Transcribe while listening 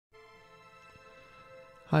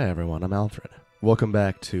Hi everyone, I'm Alfred. Welcome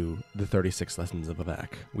back to the 36 Lessons of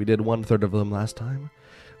Vivec. We did 1/3 of them last time.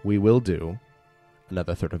 We will do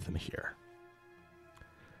another third of them here.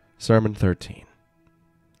 Sermon 13.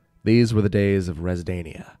 These were the days of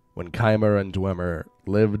Resdania, when Keimer and Dwemer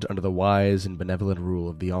lived under the wise and benevolent rule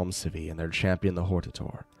of the Almcivi and their champion the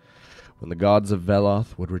Hortator. When the gods of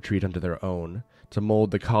Veloth would retreat unto their own, to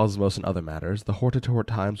mold the cosmos and other matters, the Hortator at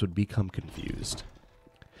times would become confused.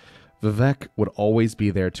 Vivec would always be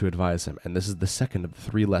there to advise him, and this is the second of the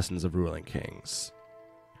 3 lessons of ruling kings.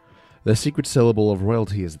 The secret syllable of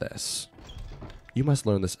royalty is this. You must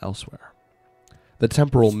learn this elsewhere. The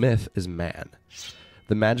temporal myth is man.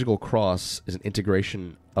 The magical cross is an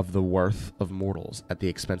integration of the worth of mortals at the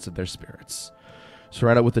expense of their spirits.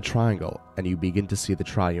 Surround it with the triangle, and you begin to see the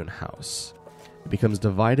triune house. It becomes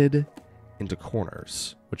divided into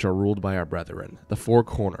corners, which are ruled by our brethren, the 4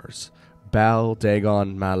 corners, Baal,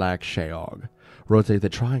 Dagon, Malak, Sheog. Rotate the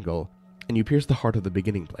triangle, and you pierce the heart of the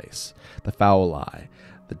beginning place, the foul eye,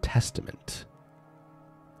 the testament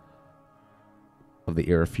of the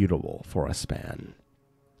irrefutable for a span.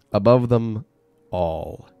 Above them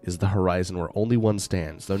all is the horizon where only one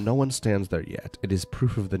stands, though no one stands there yet. It is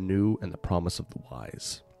proof of the new and the promise of the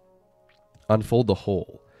wise. Unfold the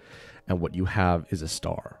whole, and what you have is a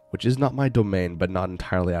star, which is not my domain, but not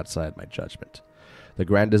entirely outside my judgment. The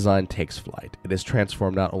grand design takes flight. It is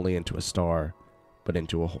transformed not only into a star, but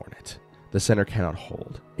into a hornet. The center cannot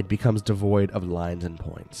hold. It becomes devoid of lines and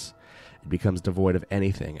points. It becomes devoid of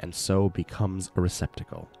anything, and so becomes a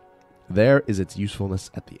receptacle. There is its usefulness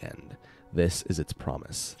at the end. This is its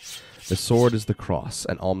promise. The sword is the cross,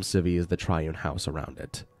 and Almcivi is the triune house around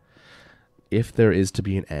it. If there is to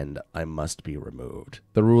be an end, I must be removed.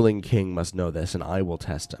 The ruling king must know this, and I will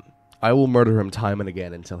test him. I will murder him time and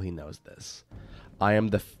again until he knows this. I am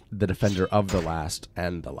the defender of the last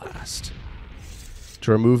and the last.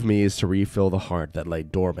 To remove me is to refill the heart that lay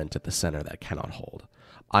dormant at the center that cannot hold.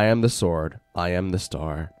 I am the sword, I am the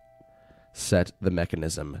star. Set the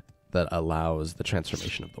mechanism that allows the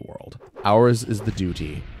transformation of the world. Ours is the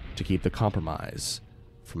duty to keep the compromise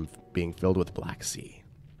from being filled with black sea.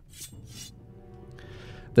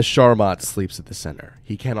 The Sharmat sleeps at the center.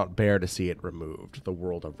 He cannot bear to see it removed, the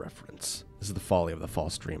world of reference. This is the folly of the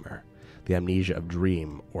false dreamer. The amnesia of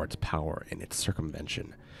dream, or its power in its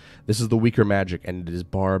circumvention. This is the weaker magic, and it is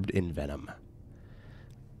barbed in venom.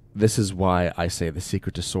 This is why I say the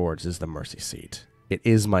secret to swords is the mercy seat. It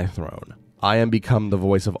is my throne. I am become the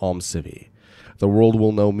voice of Almcivi. The world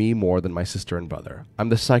will know me more than my sister and brother. I'm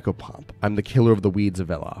the psychopomp. I'm the killer of the weeds of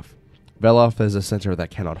Veloth. Veloth is a center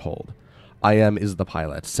that cannot hold. I am is the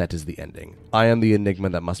pilot, set is the ending. I am the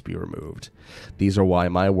enigma that must be removed. These are why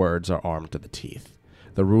my words are armed to the teeth.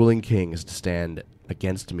 The ruling king is to stand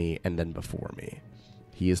against me and then before me.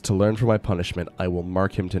 He is to learn from my punishment. I will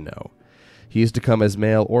mark him to know. He is to come as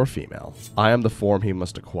male or female. I am the form he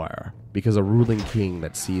must acquire, because a ruling king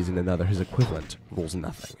that sees in another his equivalent rules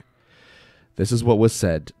nothing. This is what was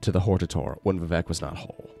said to the Hortator when Vivec was not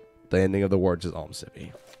whole. The ending of the words is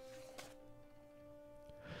Almcivi.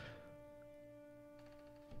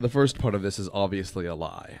 The first part of this is obviously a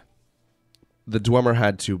lie. The Dwemer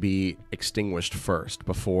had to be extinguished first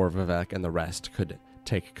before Vivec and the rest could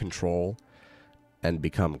take control and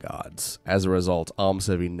become gods. As a result,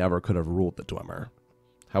 Almcivi never could have ruled the Dwemer.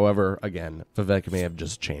 However, again, Vivec may have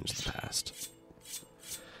just changed the past.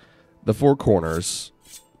 The 4 corners,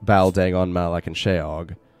 Baal, Dagon, Malak, and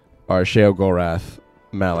Sheog, are Sheogorath,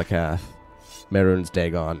 Malakath, Merun's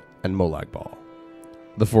Dagon, and Molagbal.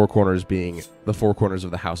 The 4 corners being the 4 corners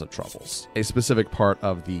of the House of Troubles, a specific part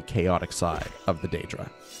of the chaotic side of the Daedra.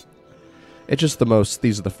 It's just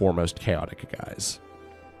these are the 4 most chaotic guys.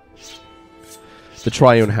 The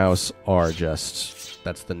Triune House are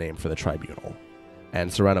that's the name for the tribunal.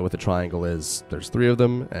 And surrounded with the triangle there's 3 of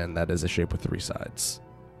them, and that is a shape with 3 sides.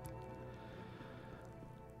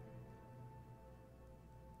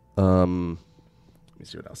 Let me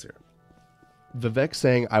see what else here. Vivec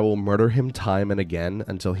saying, I will murder him time and again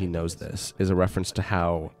until he knows this, is a reference to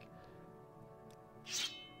how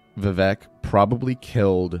Vivec probably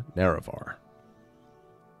killed Nerevar.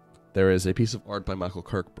 There is a piece of art by Michael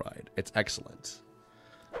Kirkbride. It's excellent.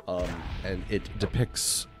 And it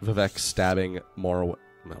depicts Vivec stabbing Morrowind.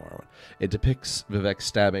 It depicts Vivec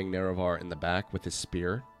stabbing Nerevar in the back with his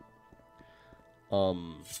spear.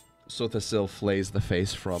 Sothasil flays the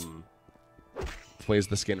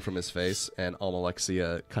skin from his face, and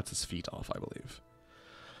Almalexia cuts his feet off, I believe.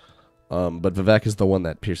 But Vivec is the one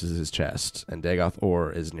that pierces his chest, and Dagoth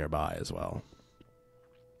Or is nearby as well.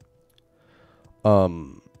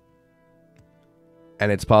 And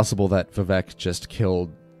it's possible that Vivec just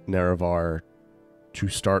killed Nerevar to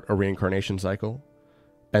start a reincarnation cycle,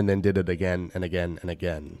 and then did it again and again and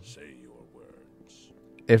again. Say your words.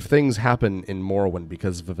 If things happen in Morrowind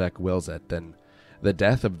because Vivec wills it, then the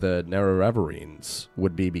death of the Nerevarines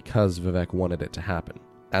would be because Vivec wanted it to happen.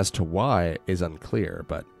 As to why is unclear,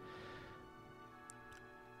 but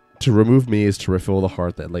to remove me is to refill the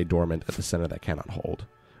heart that lay dormant at the center that cannot hold.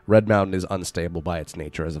 Red Mountain is unstable by its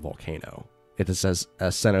nature as a volcano. It is as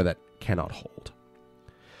a center that cannot hold.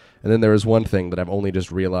 And then there is one thing that I've only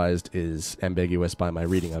just realized is ambiguous by my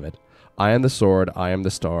reading of it. I am the sword, I am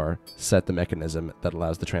the star, set the mechanism that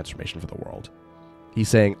allows the transformation for the world. He's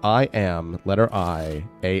saying, I am, letter I,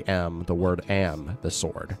 A-M, the word am, the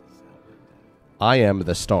sword. I am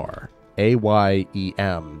the star,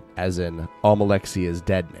 A-Y-E-M, as in Almalexia's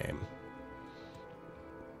dead name.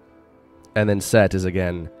 And then Set is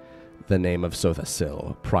again the name of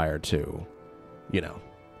Sothasil prior to,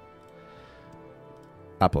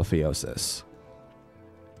 apotheosis.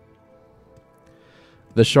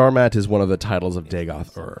 The Sharmat is one of the titles of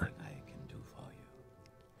Dagoth-Ur.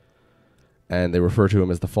 And they refer to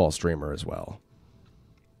him as the false dreamer as well.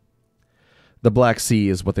 The Black Sea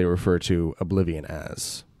is what they refer to Oblivion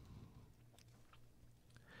as.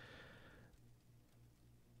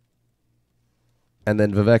 And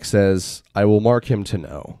then Vivec says, I will mark him to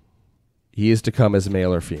know. He is to come as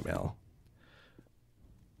male or female.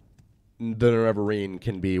 The Nerevarine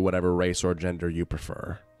can be whatever race or gender you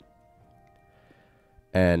prefer.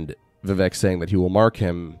 And Vivec saying that he will mark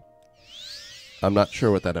him, I'm not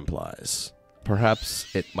sure what that implies.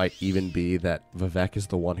 Perhaps it might even be that Vivec is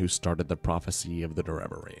the one who started the prophecy of the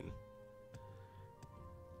Nerevarine.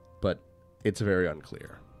 But it's very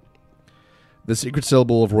unclear. The secret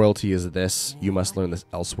syllable of royalty is this, you must learn this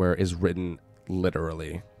elsewhere, is written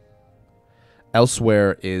literally.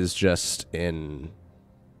 Elsewhere is just in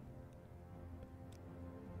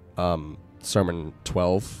Sermon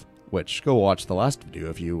 12, which go watch the last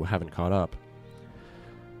video if you haven't caught up.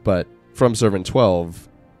 But from Sermon 12,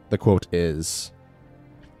 the quote is,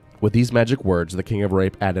 with these magic words, the King of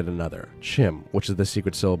Rape added another, Chim, which is the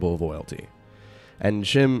secret syllable of loyalty. And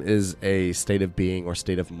Chim is a state of being or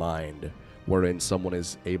state of mind wherein someone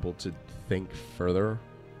is able to think further.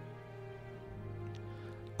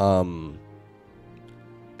 And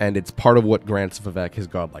it's part of what grants Vivec his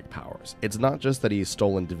godlike powers. It's not just that he's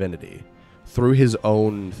stolen divinity. Through his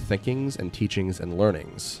own thinkings and teachings and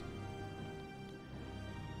learnings,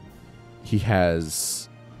 he has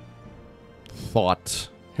thought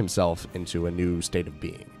himself into a new state of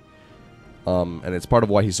being. And it's part of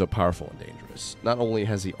why he's so powerful and dangerous. Not only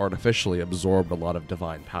has he artificially absorbed a lot of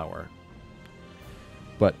divine power,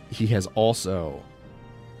 but he has also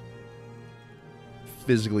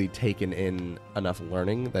physically taken in enough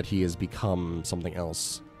learning that he has become something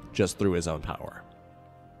else just through his own power.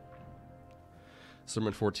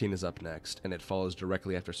 Sermon 14 is up next, and it follows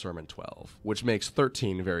directly after Sermon 12, which makes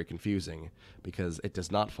 13 very confusing because it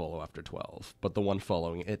does not follow after 12, but the one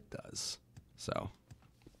following it does. So,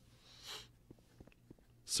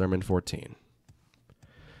 Sermon 14.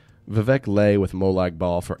 Vivec lay with Molag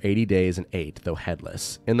Bal for 80 days and ate, though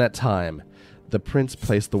headless. In that time, the prince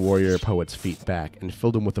placed the warrior poet's feet back and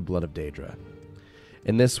filled him with the blood of Daedra.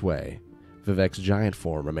 In this way, Vivec's giant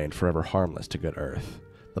form remained forever harmless to good earth.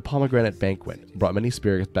 The pomegranate banquet brought many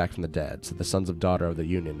spirits back from the dead, so the sons of daughter of the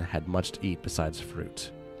Union had much to eat besides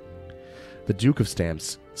fruit. The Duke of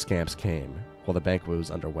Scamps came while the banquet was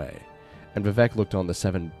underway, and Vivec looked on the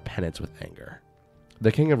 7 penates with anger.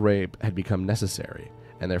 The King of Rape had become necessary,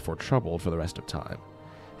 and therefore troubled for the rest of time.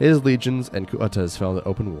 His legions and Ku'atas fell into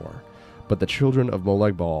open war, but the children of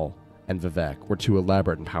Molag Bal and Vivec were too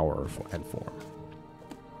elaborate in power and form.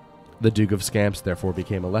 The Duke of Scamps therefore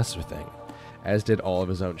became a lesser thing, as did all of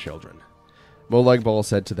his own children. Molag Bal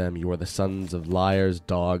said to them, you are the sons of liars,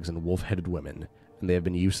 dogs, and wolf-headed women, and they have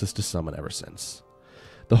been useless to summon ever since.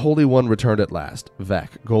 The Holy One returned at last,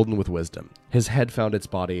 Vec, golden with wisdom. His head found its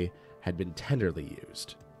body had been tenderly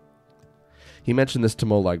used. He mentioned this to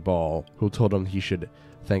Molag Bal, who told him he should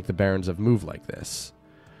thank the barons of Move like this,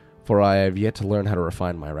 for I have yet to learn how to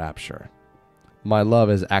refine my rapture. My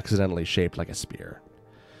love is accidentally shaped like a spear.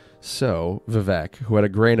 So, Vivec, who had a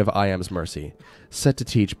grain of Iam's mercy, set to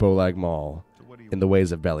teach Molag Bal in the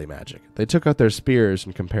ways of belly magic. They took out their spears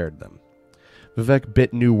and compared them. Vivec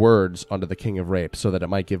bit new words onto the King of Rape so that it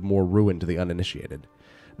might give more ruin to the uninitiated.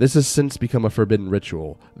 This has since become a forbidden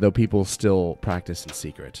ritual, though people still practice in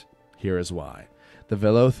secret. Here is why. The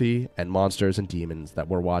Velothi and monsters and demons that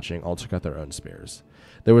were watching all took out their own spears.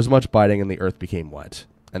 There was much biting and the earth became wet,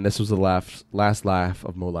 and this was the last laugh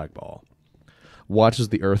of Molag Bal. Watch as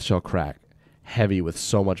the earth shall crack, heavy with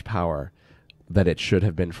so much power that it should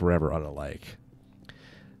have been forever unalike.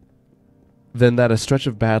 Then that a stretch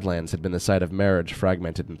of badlands had been the site of marriage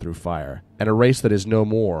fragmented and through fire, and a race that is no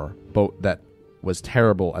more, but that was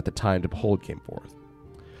terrible at the time to behold came forth.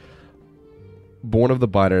 Born of the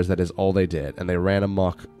biters, that is all they did, and they ran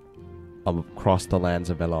amok across the lands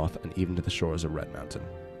of Veloth and even to the shores of Red Mountain.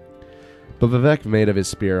 But Vivec made of his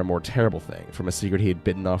spear a more terrible thing, from a secret he had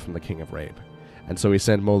bitten off from the king of Rabe, and so he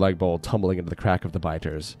sent Molag Bal tumbling into the crack of the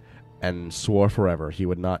biters, and swore forever he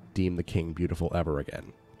would not deem the king beautiful ever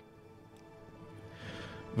again.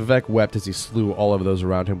 Vivec wept as he slew all of those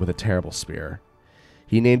around him with a terrible spear.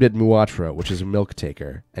 He named it Muatra, which is a milk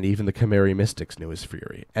taker, and even the Chimeri mystics knew his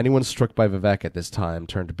fury. Anyone struck by Vivec at this time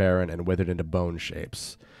turned barren and withered into bone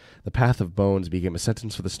shapes. The path of bones became a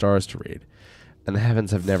sentence for the stars to read, and the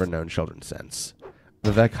heavens have never known children since.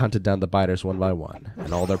 Vivec hunted down the biters one by one,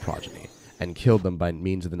 and all their progeny, and killed them by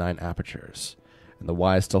means of the 9 apertures, and the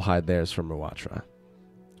wise still hide theirs from Muatra.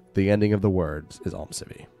 The ending of the words is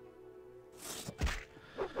Almsivi.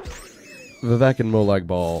 Vivec and Molag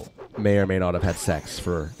Bal may or may not have had sex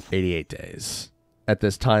for 88 days. At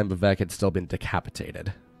this time, Vivec had still been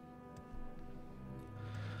decapitated.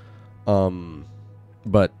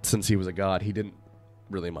 But since he was a god, he didn't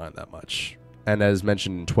really mind that much. And as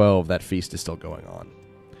mentioned in 12, that feast is still going on.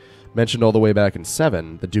 Mentioned all the way back in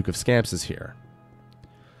 7, the Duke of Scamps is here.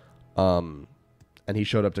 And he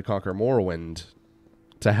showed up to conquer Morrowind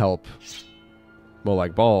to help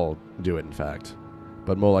Molag Bal do it, in fact.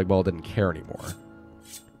 But Molag Bal didn't care anymore.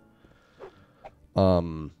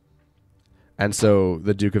 And so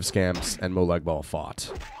the Duke of Scamps and Molag Bal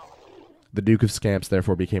fought. The Duke of Scamps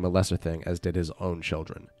therefore became a lesser thing, as did his own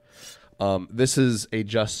children. This is a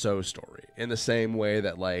just so story, in the same way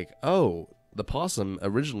that, like, oh, the possum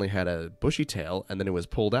originally had a bushy tail, and then it was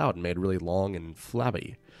pulled out and made really long and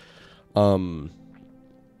flabby.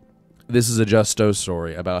 This is a just so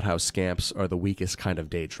story about how Scamps are the weakest kind of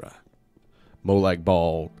Daedra. Molag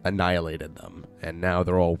Bal annihilated them, and now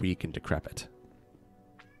they're all weak and decrepit.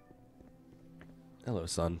 Hello,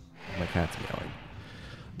 son. My cat's meowing.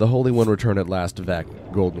 The Holy One returned at last to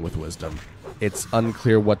Vivec, golden with wisdom. It's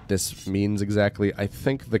unclear what this means exactly. I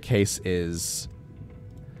think the case is...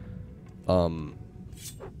 Vivec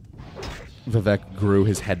grew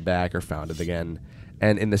his head back or found it again,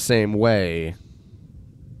 and in the same way,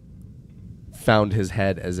 found his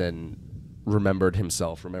head as in remembered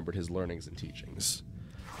himself, remembered his learnings and teachings.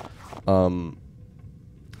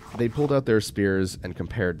 They pulled out their spears and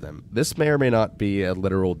compared them. This may or may not be a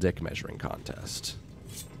literal dick measuring contest.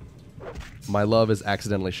 My love is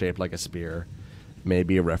accidentally shaped like a spear. May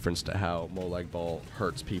be a reference to how Molag Bal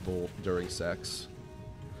hurts people during sex.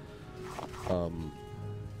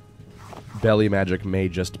 Belly magic may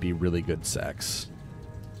just be really good sex.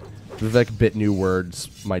 Vivec bit new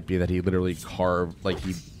words might be that he literally carved, like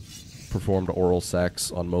he performed oral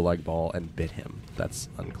sex on Molag Bal and bit him. That's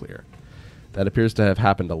unclear. That appears to have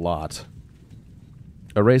happened a lot.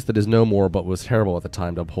 A race that is no more but was terrible at the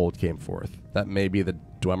time to uphold came forth. That may be the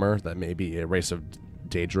Dwemer, that may be a race of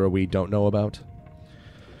Daedra we don't know about.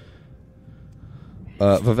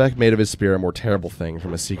 Vivec made of his spear a more terrible thing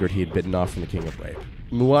from a secret he had bitten off from the king of Rape.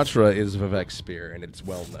 Muatra is Vivec's spear, and it's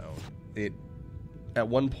well known. It, at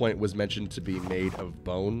one point, was mentioned to be made of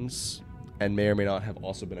bones, and may or may not have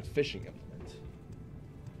also been a fishing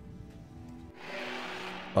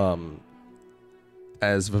implement.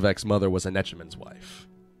 As Vivec's mother was a Nechaman's wife.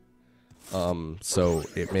 So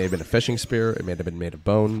it may have been a fishing spear, it may have been made of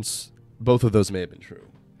bones. Both of those may have been true.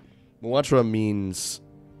 Muatra means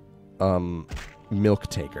milk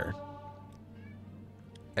taker.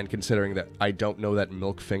 And considering that I don't know that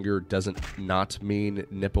milk finger doesn't not mean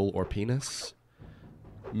nipple or penis,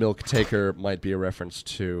 milk taker might be a reference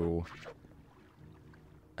to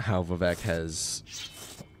how Vivec has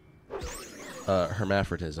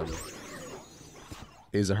hermaphroditism,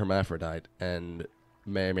 is a hermaphrodite, and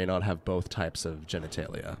may or may not have both types of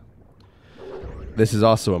genitalia. This is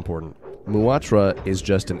also important. Muatra is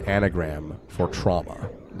just an anagram for trauma.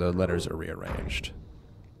 The letters are rearranged.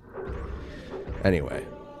 Anyway,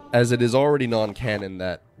 as it is already non-canon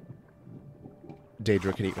that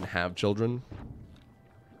Daedra can even have children,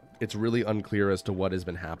 it's really unclear as to what has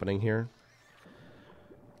been happening here.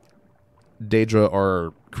 Daedra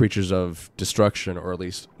are creatures of destruction, or at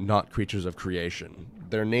least not creatures of creation.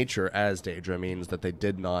 Their nature as Daedra means that they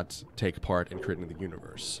did not take part in creating the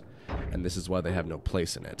universe, and this is why they have no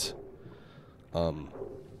place in it.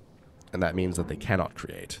 And that means that they cannot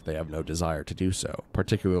create. They have no desire to do so,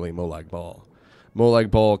 particularly Molag Bal.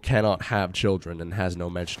 Molag Bal cannot have children and has no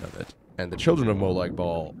mention of it. And the children of Molag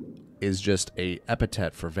Bal is just a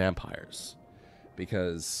epithet for vampires,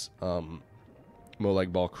 because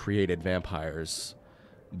Molag Bal created vampires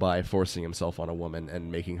by forcing himself on a woman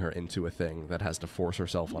and making her into a thing that has to force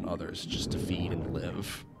herself on others just to feed and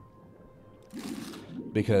live.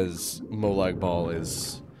 Because Molag Bal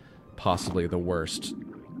is possibly the worst,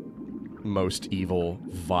 most evil,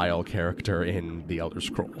 vile character in the Elder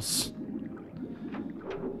Scrolls.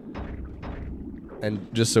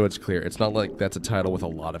 And just so it's clear, it's not like that's a title with a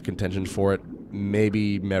lot of contention for it.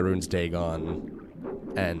 Maybe Mehrunes Dagon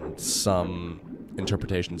and some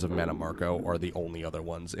interpretations of Mana Marco are the only other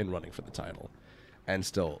ones in running for the title. And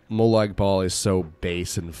still, Molag Bal is so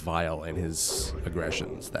base and vile in his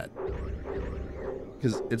aggressions that...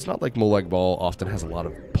 Because it's not like Molag Bal often has a lot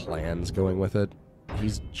of plans going with it.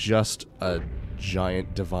 He's just a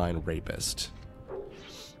giant divine rapist.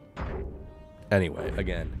 Anyway,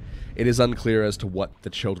 again, it is unclear as to what the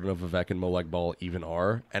children of Vivec and Molag Bal even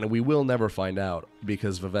are, and we will never find out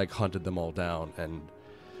because Vivec hunted them all down, and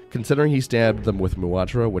considering he stabbed them with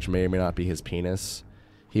Muad'Dib, which may or may not be his penis,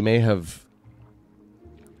 he may have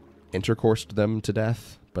intercoursed them to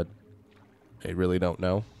death, but I really don't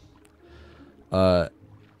know.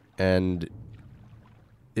 And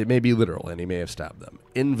it may be literal, and he may have stabbed them.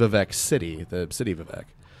 In Vivec City, the city of Vivec,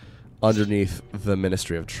 underneath the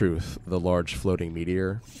Ministry of Truth, the large floating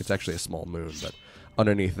meteor, it's actually a small moon, but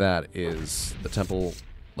underneath that is the temple,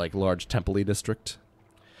 like large temple-y district,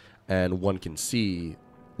 and one can see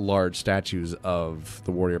large statues of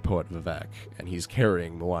the warrior poet Vivec, and he's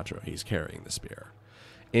carrying Muad'Dib, he's carrying the spear.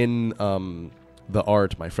 In the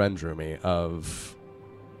art my friend drew me of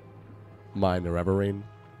my Redoran,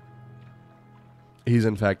 he's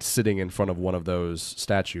in fact sitting in front of one of those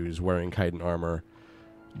statues wearing chitin armor,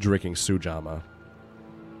 drinking Sujama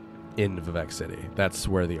in Vivec City. That's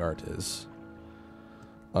where the art is.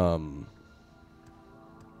 But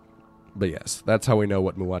yes, that's how we know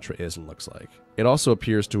what Muad'Dib is and looks like. It also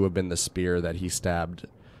appears to have been the spear that he stabbed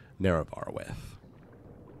Nerevar with.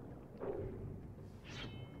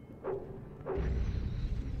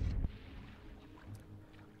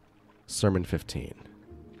 Sermon 15.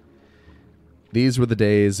 These were the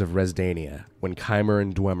days of Resdania, when Chimer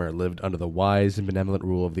and Dwemer lived under the wise and benevolent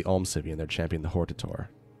rule of the Almcivi and their champion the Hortator.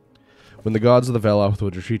 When the gods of the Veloth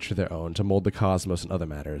would retreat to their own to mold the cosmos and other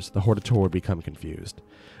matters, the Hortator would become confused.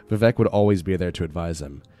 Vivec would always be there to advise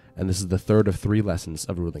him, and this is the third of 3 lessons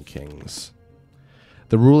of ruling kings.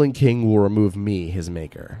 The ruling king will remove me, his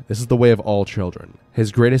maker. This is the way of all children.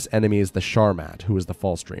 His greatest enemy is the Sharmat, who is the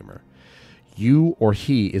false dreamer. You or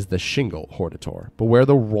he is the shingle, Hortator. Beware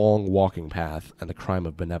the wrong walking path and the crime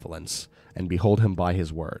of benevolence, and behold him by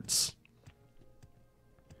his words.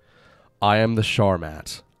 I am the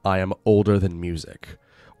Sharmat. I am older than music.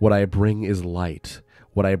 What I bring is light.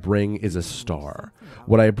 What I bring is a star.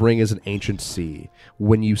 What I bring is an ancient sea.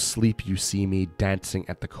 When you sleep, you see me dancing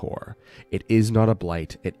at the core. It is not a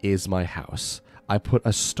blight. It is my house. I put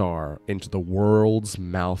a star into the world's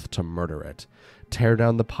mouth to murder it. Tear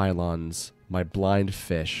down the pylons, my blind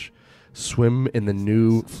fish. Swim in the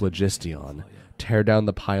new phlogiston. Tear down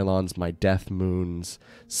the pylons, my death moons.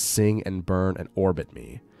 Sing and burn and orbit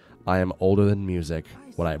me. I am older than music.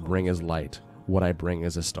 What I bring is light. What I bring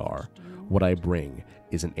is a star. What I bring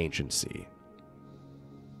is an ancient sea.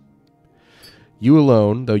 You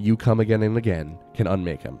alone, though you come again and again, can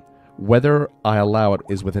unmake him. Whether I allow it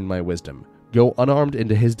is within my wisdom. Go unarmed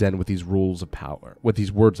into his den with these rules of power, with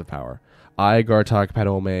these words of power. I, Gartak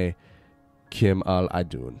Padome, Kim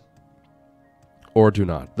al-Adun. Or do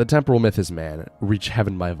not. The temporal myth is man. Reach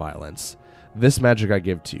heaven by violence. This magic I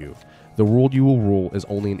give to you. The world you will rule is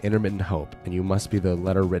only an intermittent hope, and you must be the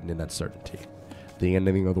letter written in that certainty. The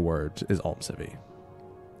ending of the words is Almcivi.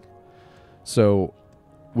 So,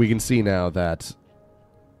 we can see now that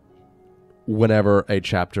whenever a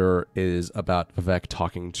chapter is about Vivec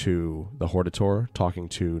talking to the Hortator, talking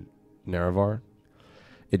to Nerevar,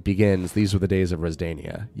 it begins, these were the days of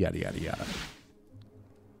Resdania, yada yada yada.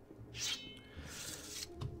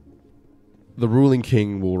 The ruling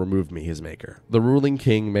king will remove me, his maker. The ruling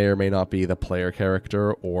king may or may not be the player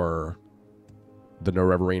character or the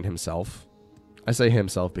Nerevarine himself. I say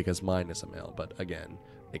himself because mine is a male, but again,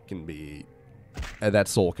 it can be... that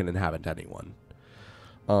soul can inhabit anyone.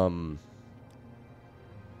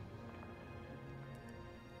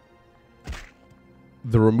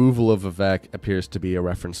 The removal of Vivec appears to be a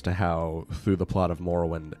reference to how, through the plot of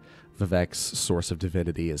Morrowind, Vivec's source of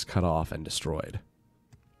divinity is cut off and destroyed.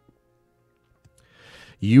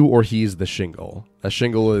 You or he's the shingle. A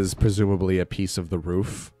shingle is presumably a piece of the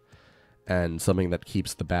roof and something that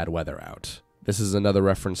keeps the bad weather out. This is another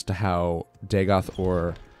reference to how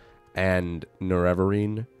Dagoth and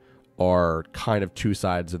Nerevarine are kind of 2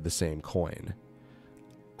 sides of the same coin.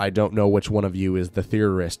 I don't know which one of you is the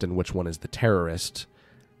theorist and which one is the terrorist,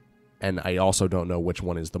 And I also don't know which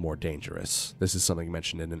one is the more dangerous. This is something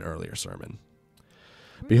mentioned in an earlier sermon.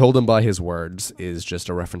 Behold him by his words is just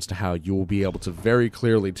a reference to how you will be able to very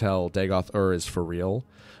clearly tell Dagoth-Ur is for real,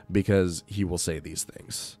 because he will say these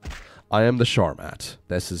things. I am the Sharmat.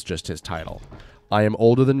 This is just his title. I am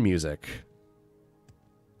older than music.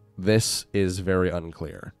 This is very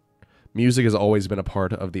unclear. Music has always been a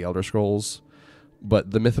part of the Elder Scrolls,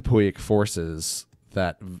 but the mythopoeic forces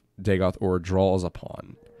that Dagoth-Ur draws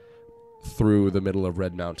upon through the middle of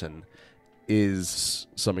Red Mountain is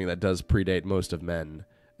something that does predate most of men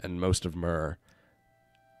and most of Myr,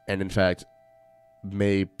 and in fact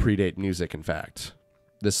may predate music. In fact,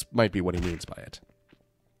 this might be what he means by it.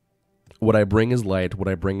 What I bring is light, what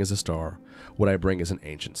I bring is a star, what I bring is an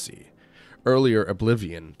ancient sea. Earlier,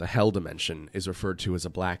 Oblivion, the hell dimension, is referred to as a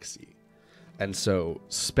black sea. And so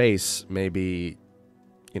space may be,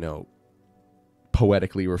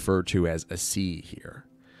 poetically referred to as a sea here.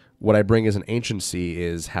 What I bring as an ancient sea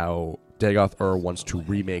is how Dagoth-Ur wants to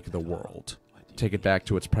remake the world, take it back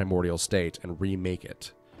to its primordial state and remake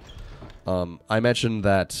it. I mentioned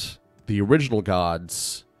that the original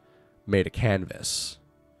gods made a canvas,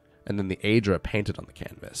 and then the Aedra painted on the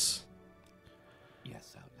canvas.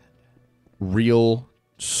 Yes, Outlander. Real,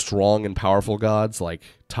 strong, and powerful gods like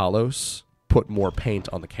Talos put more paint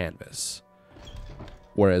on the canvas,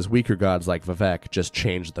 whereas weaker gods like Vivec just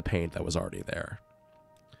changed the paint that was already there.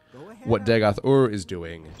 What Dagoth-Ur is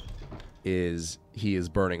doing is he is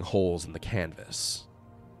burning holes in the canvas,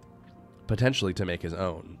 potentially to make his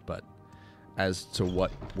own, but as to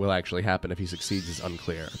what will actually happen if he succeeds is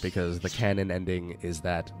unclear, because the canon ending is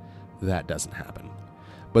that that doesn't happen.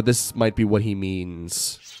 But this might be what he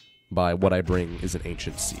means by what I bring is an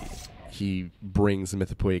ancient sea. He brings the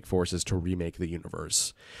mythopoeic forces to remake the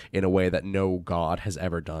universe in a way that no god has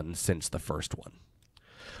ever done since the first one.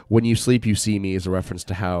 When you sleep, you see me is a reference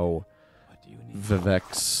to how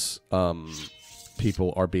Vivec's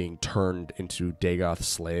people are being turned into Dagoth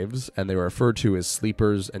slaves, and they are referred to as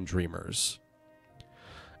sleepers and dreamers.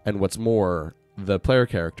 And what's more, the player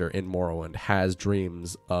character in Morrowind has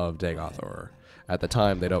dreams of Dagoth-Ur. At the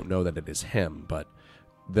time, they don't know that it is him, but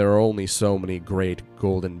there are only so many great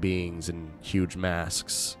golden beings in huge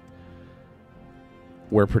masks.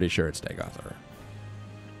 We're pretty sure it's Dagoth-Ur.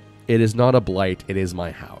 It is not a blight, it is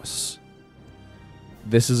my house.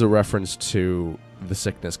 This is a reference to the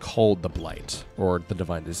sickness called the blight, or the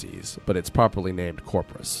divine disease, but it's properly named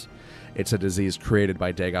Corpus. It's a disease created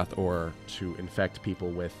by Dagoth-Ur to infect people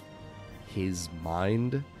with his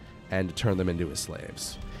mind and to turn them into his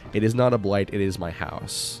slaves. It is not a blight, it is my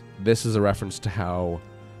house. This is a reference to how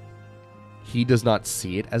he does not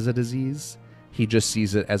see it as a disease, he just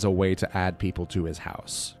sees it as a way to add people to his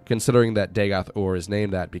house. Considering that Dagoth-Ur is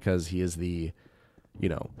named that because he is the,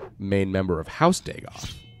 main member of House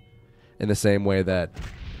Dagoth. In the same way that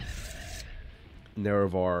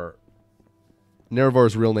Nerevar's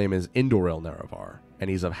real name is Indoril Nerevar, and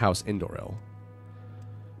he's of House Indoril.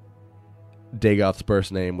 Dagoth's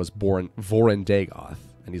birth name was Vorin Dagoth,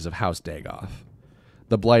 and he's of House Dagoth.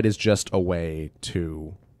 The Blight is just a way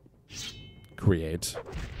to create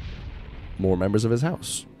more members of his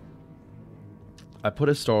house. I put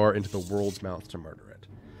a star into the world's mouth to murder it.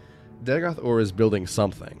 Dagoth-Ur is building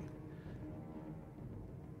something,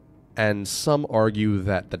 and some argue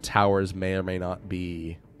that the towers may or may not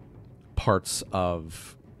be parts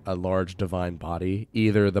of a large divine body,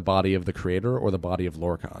 either the body of the creator or the body of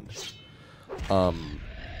Lorkhan.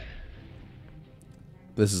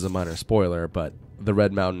 This is a minor spoiler, but the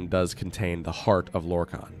Red Mountain does contain the heart of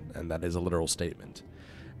Lorkhan, and that is a literal statement.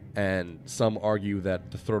 And some argue that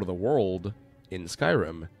the throat of the world in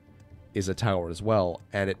Skyrim is a tower as well,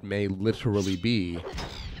 and it may literally be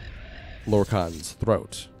Lorkhan's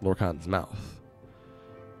throat, Lorkhan's mouth.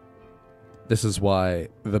 This is why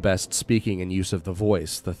the best speaking and use of the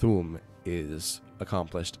voice, the Thu'um, is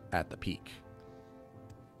accomplished at the peak.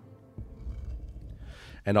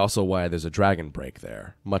 And also why there's a dragon break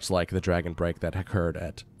there, much like the dragon break that occurred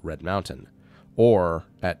at Red Mountain, or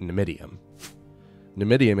at Numidium.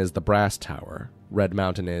 Numidium is the brass tower. Red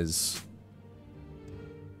Mountain is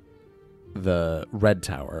the red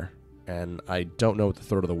tower, and I don't know what the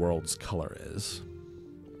third of the world's color is.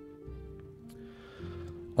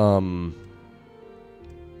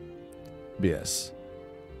 Yes.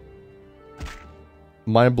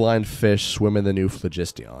 My blind fish swim in the new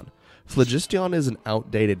phlogiston. Phlogiston is an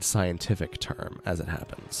outdated scientific term, as it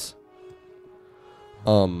happens.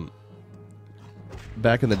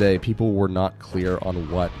 Back in the day, people were not clear on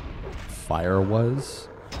what fire was,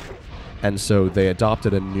 and so they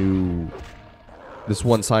adopted this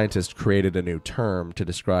one scientist created a new term to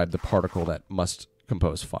describe the particle that must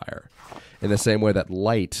compose fire. In the same way that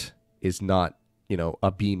light is not,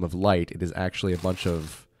 a beam of light, it is actually a bunch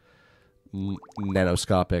of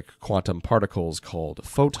nanoscopic quantum particles called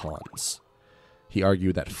photons. He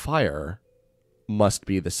argued that fire must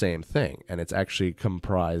be the same thing, and it's actually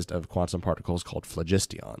comprised of quantum particles called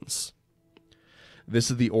phlogistions. This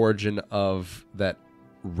is the origin of that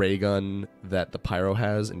ray gun that the Pyro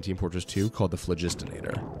has in Team Fortress 2 called the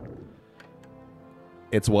Phlogistinator.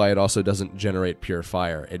 It's why it also doesn't generate pure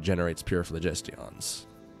fire, it generates pure phlogistions.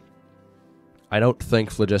 I don't think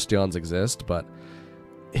phlogistions exist, but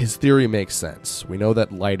his theory makes sense. We know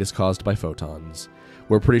that light is caused by photons.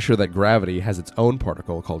 We're pretty sure that gravity has its own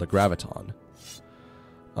particle called a graviton.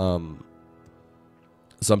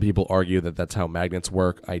 Some people argue that that's how magnets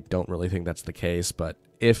work. I don't really think that's the case, but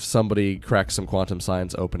if somebody cracks some quantum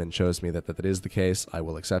science open and shows me that that is the case, I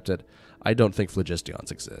will accept it. I don't think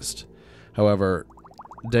phlogistions exist. However,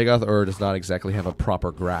 Dagoth does not exactly have a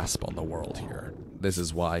proper grasp on the world here. This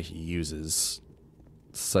is why he uses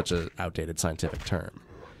such an outdated scientific term.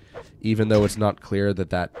 Even though it's not clear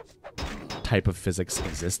that that type of physics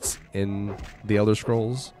exists in the Elder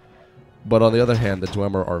Scrolls. But on the other hand, the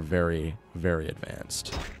Dwemer are very, very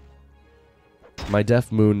advanced. My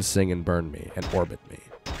deaf moons sing and burn me and orbit me.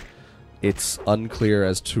 It's unclear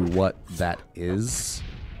as to what that is,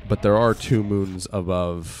 but there are 2 moons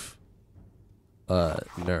above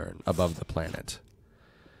Nirn, above the planet.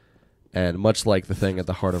 And much like the thing at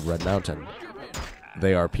the heart of Red Mountain,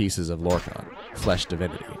 they are pieces of Lorkhan, flesh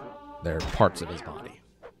divinity. They're parts of his body.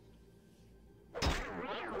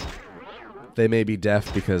 They may be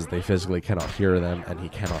deaf because they physically cannot hear them and he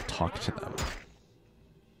cannot talk to them.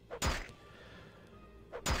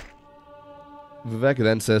 Vivec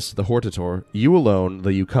then says to the Hortator, "You alone, though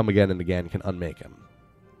you come again and again, can unmake him."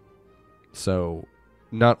 So,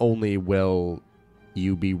 not only will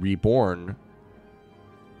you be reborn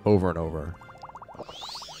over and over,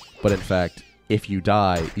 but in fact, if you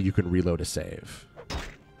die, you can reload a save.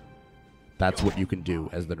 That's what you can do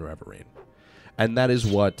as the Nerevarine. And that is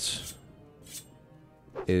what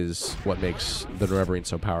makes the Nerevarine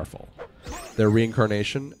so powerful. Their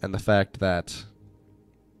reincarnation and the fact that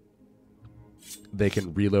they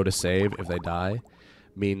can reload a save if they die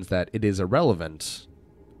means that it is irrelevant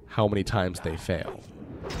how many times they fail.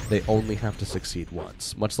 They only have to succeed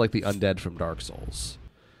once, much like the undead from Dark Souls.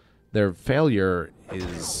 Their failure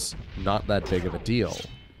is not that big of a deal,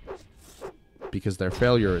 because their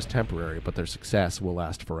failure is temporary, but their success will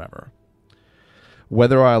last forever.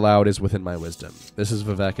 Whether I allow it is within my wisdom. This is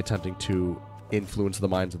Vivec attempting to influence the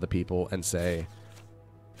minds of the people and say,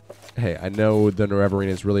 hey, I know the Nerevarine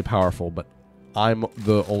is really powerful, but I'm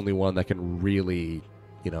the only one that can really,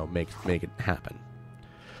 make it happen.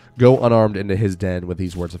 Go unarmed into his den with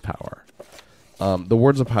these words of power. The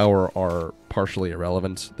words of power are partially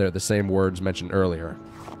irrelevant. They're the same words mentioned earlier.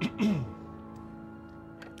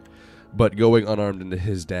 But going unarmed into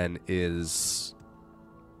his den is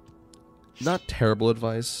not terrible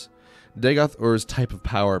advice. Dagoth type of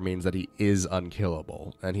power means that he is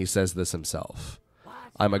unkillable, and he says this himself.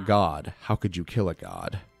 I'm a god. How could you kill a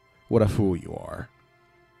god? What a fool you are.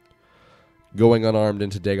 Going unarmed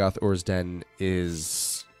into Dagoth den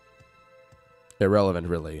is irrelevant,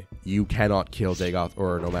 really. You cannot kill Dagoth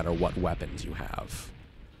no matter what weapons you have.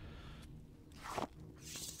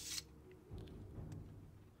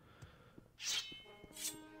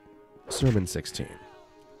 Sermon 16.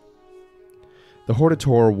 The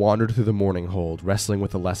Hortator wandered through the morning hold, wrestling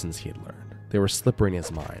with the lessons he had learned. They were slippery in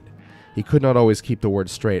his mind. He could not always keep the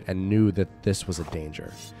words straight and knew that this was a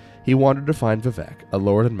danger. He wandered to find Vivec, a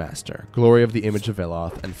lord and master, glory of the image of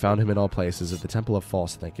Veloth, and found him in all places at the Temple of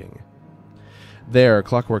False Thinking. There,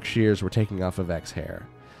 clockwork shears were taking off Vivec's hair.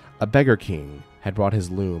 A beggar king had brought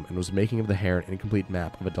his loom and was making of the hair an incomplete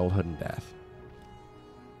map of adulthood and death.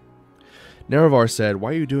 Nerevar said, "Why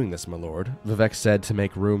are you doing this, my lord?" Vivec said, "To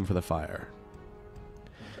make room for the fire."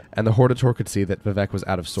 And the Hortator could see that Vivec was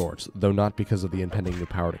out of sorts, though not because of the impending new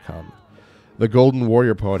power to come. The golden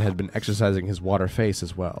warrior poet had been exercising his water face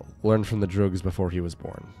as well, learned from the Drugs before he was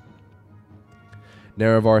born.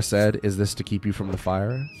 Nerevar said, "Is this to keep you from the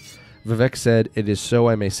fire?" Vivec said, "It is so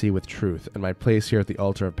I may see with truth, and my place here at the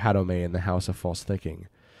altar of Padome in the house of false thinking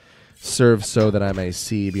serves so that I may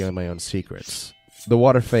see beyond my own secrets. The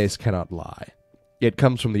water face cannot lie. It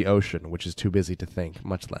comes from the ocean, which is too busy to think,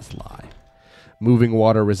 much less lie. Moving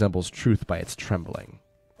water resembles truth by its trembling."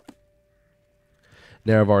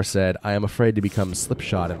 Nerevar said, "I am afraid to become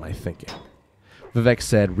slipshod in my thinking." Vivec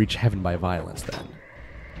said, "Reach heaven by violence, then."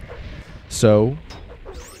 So,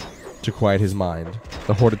 to quiet his mind,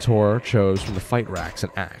 the Hortator chose from the fight racks an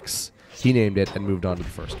axe. He named it and moved on to the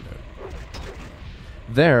first moon.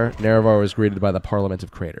 There, Nerevar was greeted by the Parliament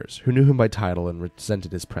of Craters, who knew him by title and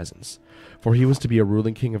resented his presence, for he was to be a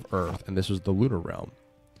ruling king of Earth, and this was the lunar realm.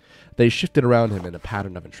 They shifted around him in a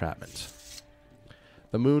pattern of entrapment.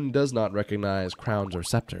 The moon does not recognize crowns or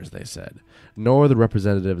scepters, they said, nor the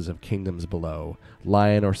representatives of kingdoms below,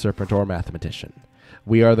 lion or serpent or mathematician.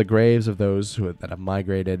 We are the graves of those that have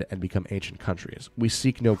migrated and become ancient countries. We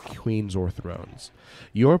seek no queens or thrones.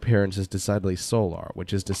 Your appearance is decidedly solar,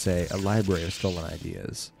 which is to say, a library of stolen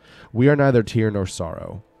ideas. We are neither tear nor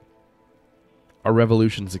sorrow. Our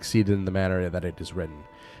revolution succeeded in the manner that it is written.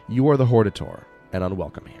 You are the Hortator, and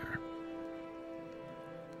unwelcome here.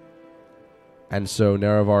 And so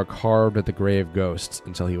Nerevar carved at the grave ghosts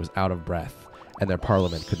until he was out of breath, and their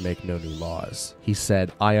parliament could make no new laws. He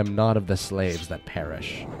said, I am not of the slaves that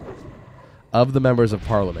perish. Of the members of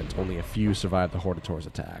parliament, only a few survived the Hortator's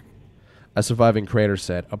attack. A surviving crater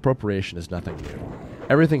said, appropriation is nothing new.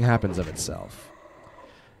 Everything happens of itself.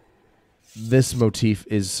 This motif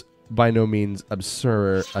is by no means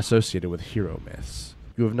absurd associated with hero myths.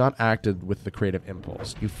 You have not acted with the creative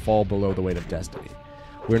impulse. You fall below the weight of destiny.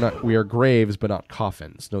 We are graves, but not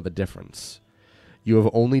coffins. Know the difference. You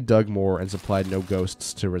have only dug more and supplied no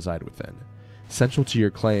ghosts to reside within. Central to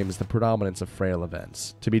your claim is the predominance of frail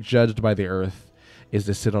events. To be judged by the earth is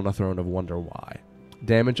to sit on a throne of wonder why.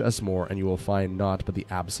 Damage us more, and you will find naught but the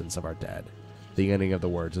absence of our dead. The ending of the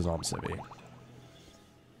words is Omsivi.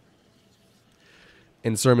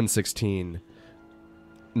 In Sermon 16,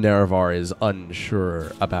 Nerevar is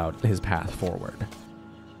unsure about his path forward.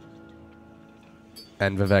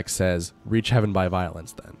 And Vivec says, reach heaven by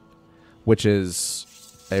violence then. Which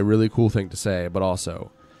is a really cool thing to say, but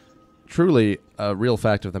also truly a real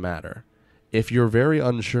fact of the matter. If you're very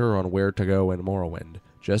unsure on where to go in Morrowind,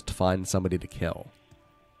 just find somebody to kill.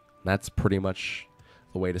 That's pretty much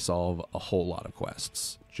the way to solve a whole lot of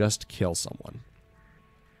quests. Just kill someone.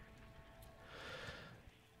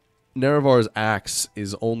 Nerevar's axe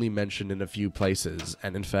is only mentioned in a few places,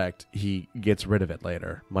 and in fact, he gets rid of it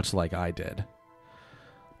later, much like I did.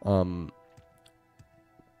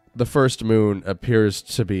 The first moon appears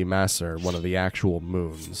to be Masser, one of the actual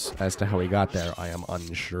moons. As to how he got there, I am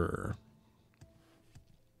unsure.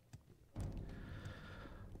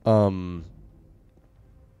 And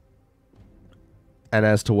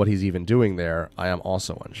as to what he's even doing there, I am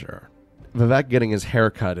also unsure. Vivec getting his hair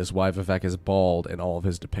cut is why Vivec is bald in all of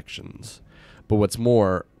his depictions. But what's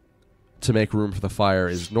more, to make room for the fire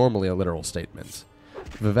is normally a literal statement.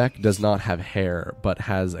 Vivec does not have hair, but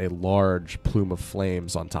has a large plume of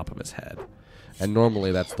flames on top of his head. And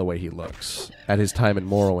normally that's the way he looks. At his time in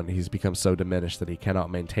Morrowind, he's become so diminished that he cannot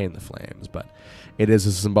maintain the flames, but it is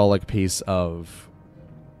a symbolic piece of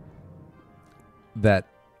that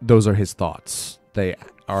those are his thoughts. They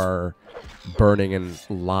are burning and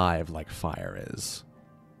live like fire is.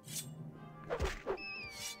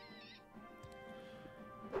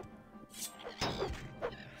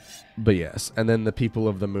 But yes, and then the people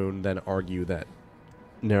of the moon then argue that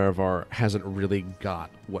Nerevar hasn't really got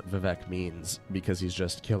what Vivec means because he's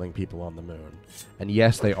just killing people on the moon. And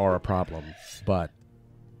yes, they are a problem, but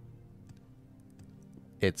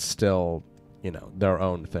it's still, you know, their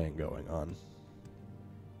own thing going on.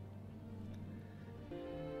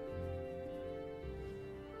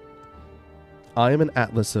 I am an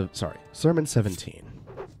atlas of... Sermon 17.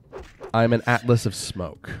 I am an atlas of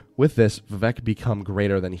smoke. With this, Vivec become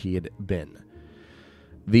greater than he had been.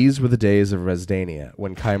 These were the days of Resdania,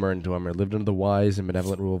 when Chimer and Dwemer lived under the wise and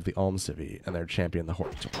benevolent rule of the Almsivi and their champion the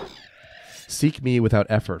Hortator. Seek me without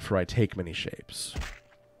effort, for I take many shapes.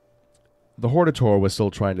 The Hortator was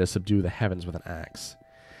still trying to subdue the heavens with an axe.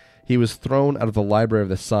 He was thrown out of the Library of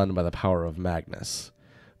the Sun by the power of Magnus.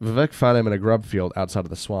 Vivec found him in a grub field outside of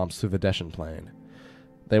the swamps through the Deshan Plain.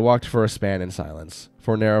 They walked for a span in silence,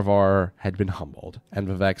 for Nerevar had been humbled, and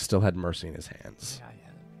Vivec still had mercy in his hands.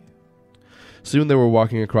 Soon they were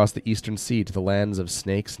walking across the eastern sea to the lands of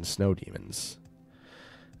snakes and snow demons.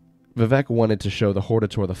 Vivec wanted to show the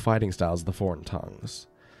Hortator the fighting styles of the foreign tongues.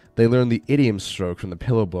 They learned the idiom stroke from the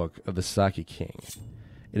pillow book of the Saki king.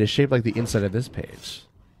 It is shaped like the inside of this page.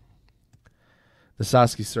 The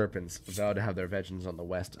Saski serpents vowed to have their vengeance on the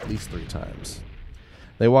west at least 3 times.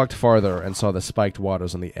 They walked farther and saw the spiked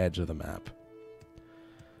waters on the edge of the map.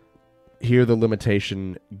 Here the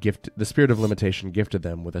spirit of limitation gifted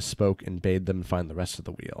them with a spoke and bade them find the rest of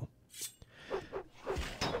the wheel.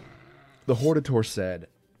 The Hortator said,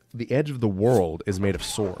 "The edge of the world is made of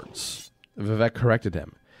swords." Vivec corrected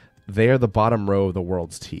him. "They are the bottom row of the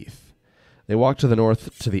world's teeth." They walked to the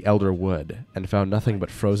north to the Elder Wood and found nothing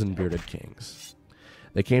but frozen bearded kings.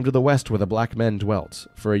 They came to the west where the black men dwelt.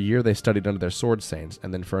 For a year they studied under their sword saints,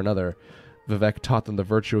 and then for another Vivec taught them the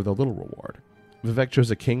virtue of the little reward. Vivec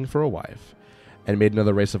chose a king for a wife, and made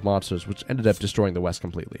another race of monsters which ended up destroying the West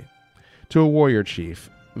completely. To a warrior chief,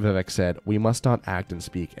 Vivec said, "We must not act and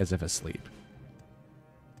speak as if asleep."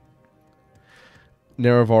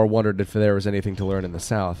 Nerevar wondered if there was anything to learn in the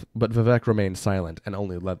south, but Vivec remained silent and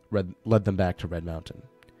only led them back to Red Mountain.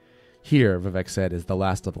 Here, Vivec said, is the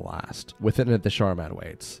last of the last. Within it, the Sharmat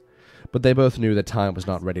waits. But they both knew that time was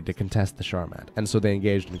not ready to contest the Sharmat, and so they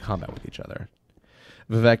engaged in combat with each other.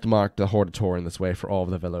 Vivec marked the Hortator in this way for all of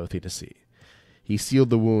the Velothi to see. He sealed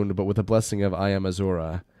the wound, but with the blessing of Ayam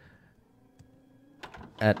Azura,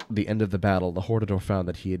 at the end of the battle, the Hortator found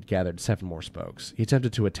that he had gathered 7 more spokes. He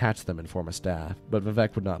attempted to attach them and form a staff, but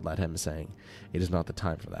Vivec would not let him, saying, "It is not the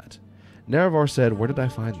time for that." Nerevar said, "Where did I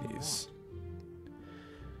find these?"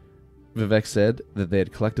 Vivec said that they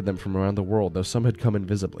had collected them from around the world, though some had come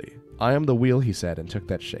invisibly. "I am the wheel," he said, and took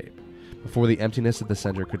that shape. Before the emptiness at the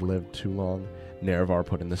center could live too long, Nerevar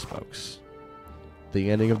put in the spokes.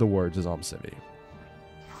 The ending of the words is Omsivi.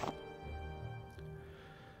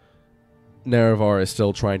 Nerevar is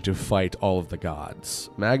still trying to fight all of the gods.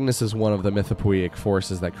 Magnus is one of the mythopoeic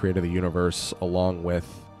forces that created the universe, along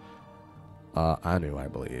with Anu, I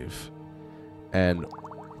believe. And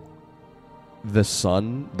the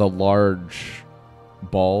sun, the large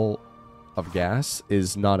ball of gas,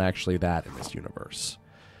 is not actually that in this universe.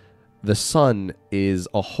 The sun is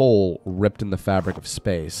a hole ripped in the fabric of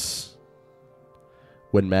space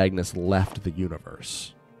when Magnus left the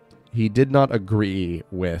universe. He did not agree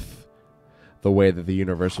with the way that the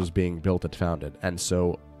universe was being built and founded, and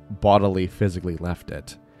so bodily, physically left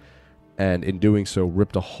it. And in doing so,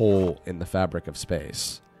 ripped a hole in the fabric of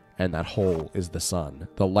space. And that hole is the sun.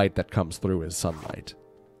 The light that comes through is sunlight.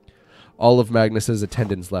 All of Magnus's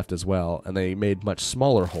attendants left as well, and they made much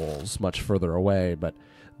smaller holes, much further away, but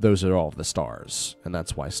those are all of the stars, and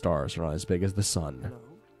that's why stars are not as big as the sun.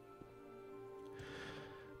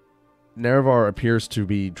 Nerevar appears to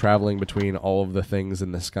be traveling between all of the things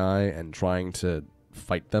in the sky and trying to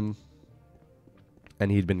fight them,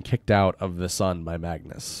 and he'd been kicked out of the sun by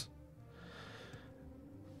Magnus.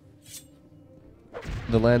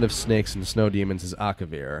 The land of snakes and snow demons is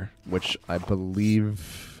Akavir, which I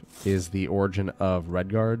believe is the origin of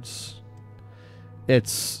Redguards.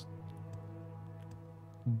 It's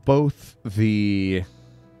both the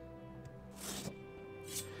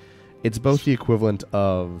equivalent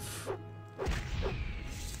of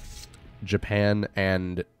Japan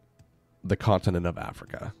and the continent of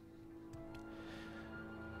Africa.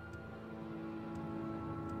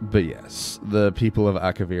 But yes, the people of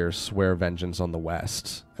Akavir swear vengeance on the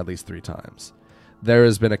West at least 3 times. There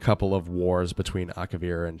has been a couple of wars between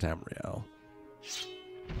Akavir and Tamriel.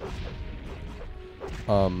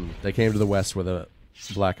 They came to the West where the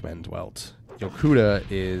black men dwelt. Yokuda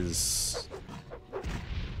is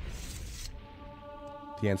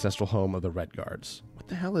the ancestral home of the Redguards. What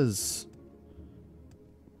the hell is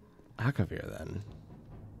Akavir then?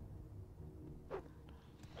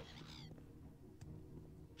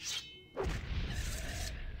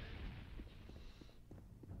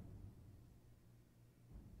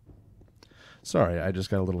 Sorry, I just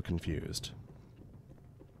got a little confused.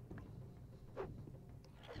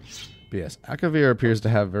 But yes, Akavir appears to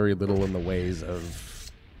have very little in the ways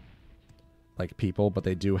of like people, but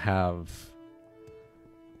they do have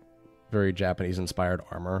very Japanese-inspired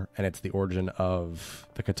armor, and it's the origin of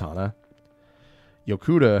the katana.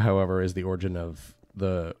 Yokuda, however, is the origin of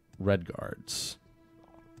the Redguards.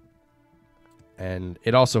 And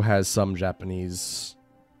it also has some Japanese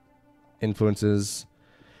influences,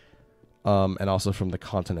 and also from the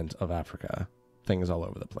continent of Africa. Things all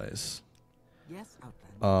over the place. Yes,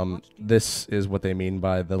 Outlander. This is what they mean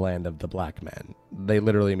by the land of the black men. They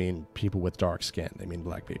literally mean people with dark skin. They mean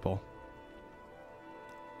black people.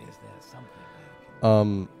 Is there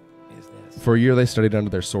something Is there For a year they studied under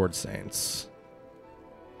their sword saints.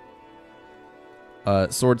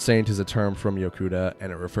 Sword saint is a term from Yokuda,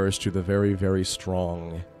 and it refers to the very, very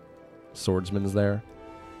strong swordsmen there.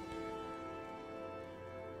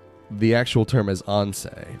 The actual term is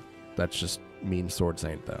Ansei. That just means sword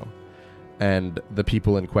saint, though. And the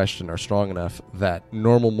people in question are strong enough that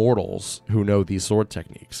normal mortals who know these sword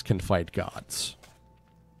techniques can fight gods.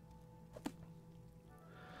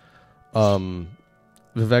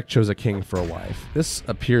 Vivec chose a king for a wife. This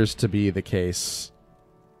appears to be the case.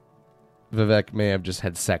 Vivec may have just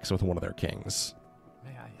had sex with one of their kings.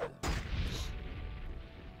 May I help?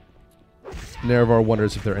 Nerevar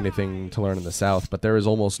wonders if there's anything to learn in the south, but there is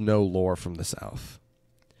almost no lore from the south.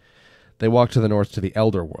 They walk to the north to the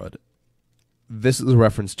Elderwood. This is a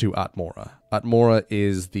reference to Atmora. Atmora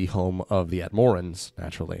is the home of the Atmorans,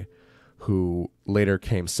 naturally, who later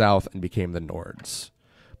came south and became the Nords.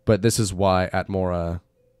 But this is why Atmora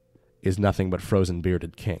is nothing but frozen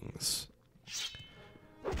bearded kings.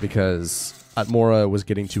 Because Atmora was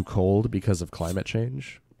getting too cold because of climate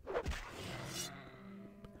change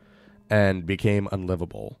and became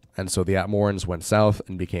unlivable. And so the Atmorans went south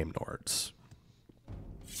and became Nords.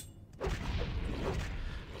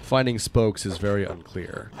 Finding spokes is very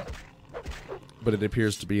unclear, but it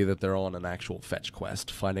appears to be that they're on an actual fetch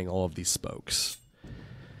quest, finding all of these spokes.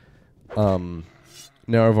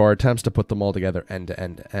 Nerevar attempts to put them all together end to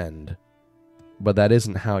end to end, but that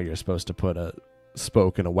isn't how you're supposed to put a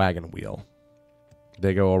spoke in a wagon wheel.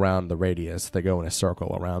 They go around the radius, they go in a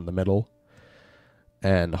circle around the middle,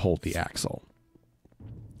 and hold the axle.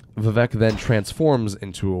 Vivec then transforms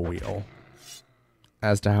into a wheel.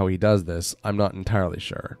 As to how he does this, I'm not entirely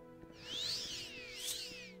sure.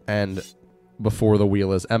 And before the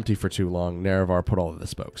wheel is empty for too long, Nerevar put all of the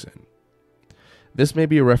spokes in. This may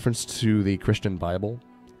be a reference to the Christian Bible.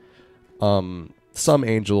 Some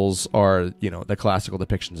angels are, the classical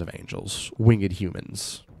depictions of angels. Winged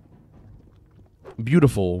humans.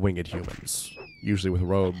 Beautiful winged humans, usually with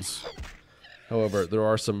robes. However, there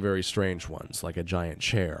are some very strange ones, like a giant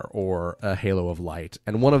chair or a halo of light,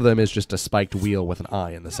 and one of them is just a spiked wheel with an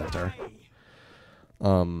eye in the center.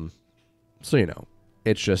 So,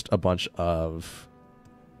 it's just a bunch of,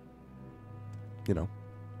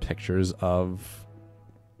 pictures of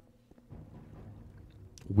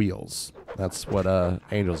wheels. That's what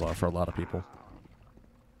angels are for a lot of people.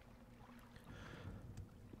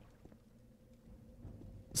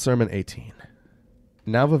 Sermon 18.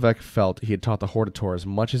 Now Vivec felt he had taught the Hortator as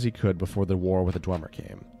much as he could before the war with the Dwemer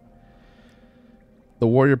came. The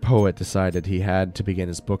warrior poet decided he had to begin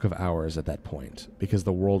his Book of Hours at that point, because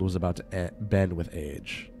the world was about to bend with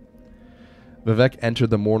age. Vivec entered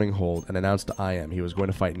the mourning hold and announced to Iam he was going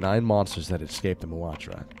to fight 9 monsters that had escaped the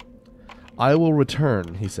Muatra. I will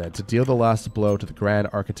return, he said, to deal the last blow to the Grand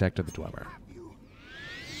Architect of the Dwemer.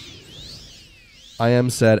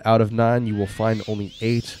 Iam said, out of 9 you will find only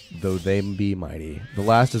 8, though they be mighty. The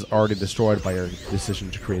last is already destroyed by your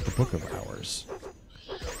decision to create the Book of Hours.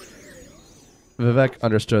 Vivec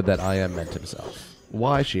understood that Iam meant himself.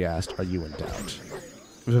 Why, she asked, are you in doubt?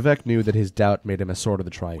 Vivec knew that his doubt made him a sword of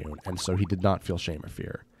the Triune, and so he did not feel shame or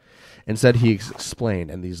fear. Instead, he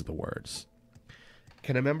explained, and these are the words.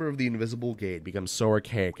 Can a member of the Invisible Gate become so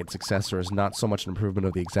archaic its successor is not so much an improvement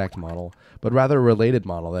of the exact model, but rather a related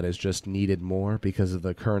model that is just needed more because of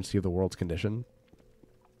the currency of the world's condition?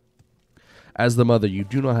 As the mother, you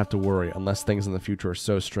do not have to worry unless things in the future are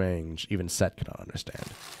so strange even Set cannot understand.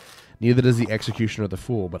 Neither does the executioner of the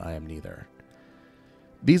fool, but I am neither.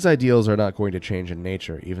 These ideals are not going to change in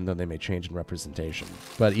nature, even though they may change in representation.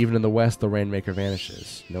 But even in the West, the Rainmaker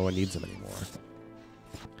vanishes. No one needs him anymore.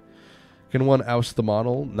 Can one oust the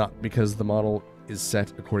model, not because the model is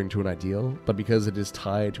set according to an ideal, but because it is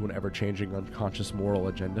tied to an ever-changing unconscious moral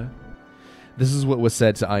agenda? This is what was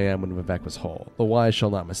said to Iam when Vivec was whole. The wise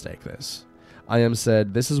shall not mistake this. Iam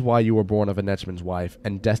said, this is why you were born of a Netchman's wife,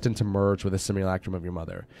 and destined to merge with the simulacrum of your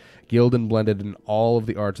mother, gilded and blended in all of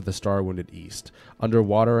the arts of the star-wounded East, under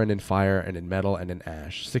water and in fire and in metal and in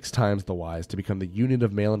ash, 6 times the wise, to become the union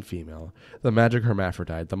of male and female, the magic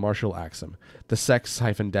hermaphrodite, the martial axiom, the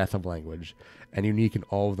sex-death of language, and unique in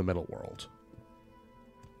all of the middle world.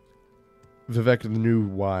 Vivec knew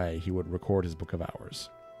why he would record his Book of Hours.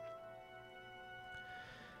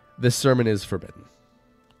 This sermon is forbidden.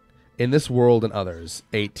 In this world and others,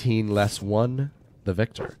 18 less 1, the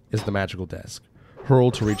victor, is the magical disc,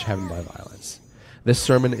 hurled to reach heaven by violence. This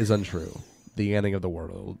sermon is untrue. The ending of the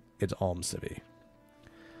world is Om Sivi.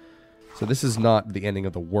 So this is not the ending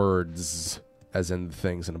of the words, as in the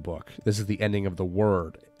things in a book. This is the ending of the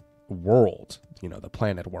world, the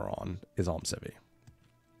planet we're on, is Om Sivi.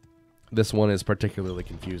 This one is particularly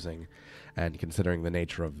confusing, and considering the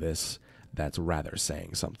nature of this, that's rather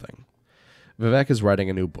saying something. Vivec is writing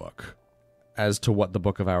a new book. As to what the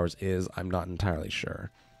Book of Hours is, I'm not entirely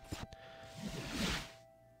sure.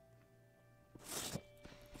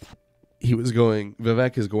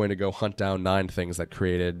 Vivec is going to go hunt down 9 things that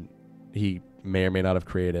he may or may not have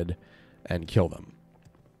created, and kill them.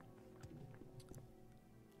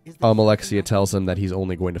 Alexia tells him that he's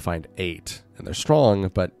only going to find 8, and they're strong,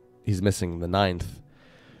 but he's missing the 9th,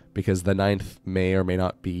 because the 9th may or may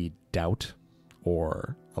not be doubt,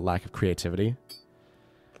 or a lack of creativity,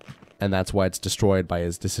 and that's why it's destroyed by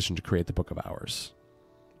his decision to create the Book of Hours.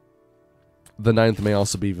 The 9th may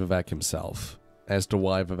also be Vivec himself. As to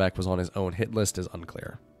why Vivec was on his own hit list is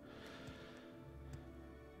unclear.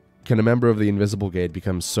 Can a member of the Invisible Gate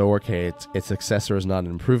become so archaic its successor is not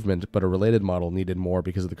an improvement, but a related model needed more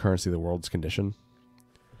because of the currency of the world's condition?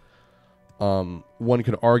 One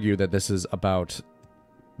could argue that this is about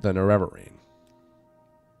the Nerevarine.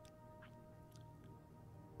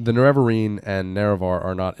 The Nerevarine and Nerevar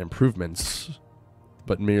are not improvements,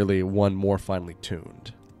 but merely one more finely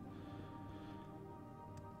tuned.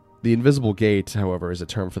 The Invisible Gate, however, is a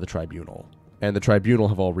term for the Tribunal, and the Tribunal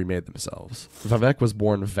have all remade themselves. Vivec was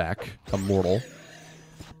born Vec, a mortal,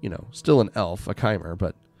 still an elf, a chimer,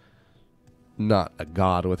 but not a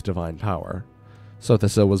god with divine power.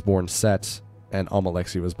 Sothasil was born Set, and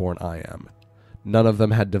Amalexi was born I Am. None of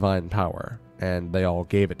them had divine power, and they all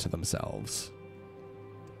gave it to themselves.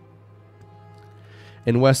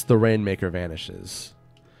 In West, the Rainmaker vanishes.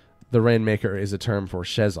 The Rainmaker is a term for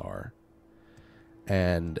Shezar,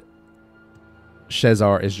 and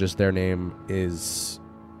Shezar is just their name, is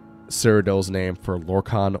Cyrodiil's name for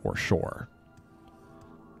Lorkhan or Shore.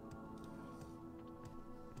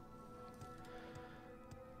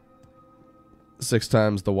 Six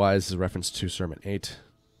times the Wise is referenced to Sermon 8.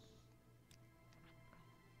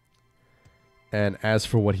 And as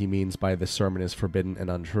for what he means by this sermon is forbidden and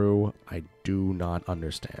untrue, I do not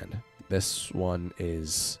understand. This one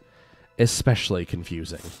is especially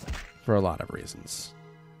confusing for a lot of reasons.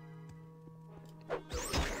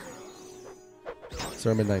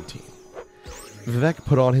 Sermon 19. Vivec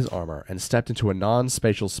put on his armor and stepped into a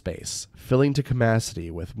non-spatial space, filling to capacity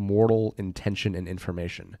with mortal intention and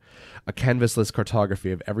information, a canvasless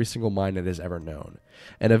cartography of every single mind it has ever known,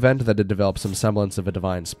 an event that had developed some semblance of a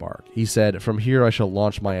divine spark. He said, "From here I shall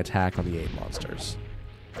launch my attack on the 8 monsters."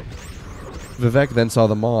 Vivec then saw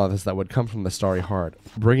the moths that would come from the starry heart,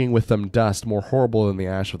 bringing with them dust more horrible than the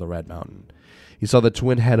ash of the Red Mountain. He saw the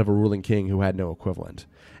twin head of a ruling king who had no equivalent,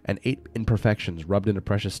 and 8 imperfections rubbed into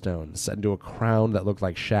precious stones, set into a crown that looked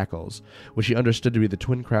like shackles, which he understood to be the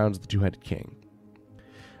twin crowns of the two-headed king,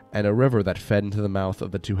 and a river that fed into the mouth of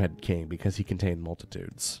the two-headed king because he contained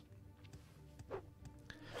multitudes.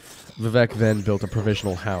 Vivec then built a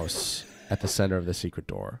provisional house at the center of the secret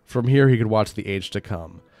door. From here he could watch the age to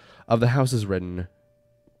come. Of the house is written,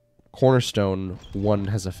 "Cornerstone, one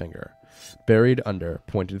has a finger. Buried under,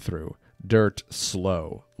 pointed through. Dirt,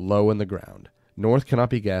 slow, low in the ground. North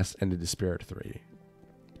cannot be guessed, and it is Spirit 3.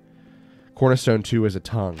 Cornerstone 2 is a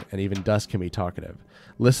tongue, and even dust can be talkative.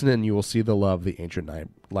 Listen and you will see the love the ancient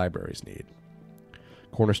libraries need.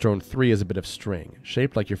 Cornerstone 3 is a bit of string,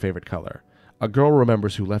 shaped like your favorite color. A girl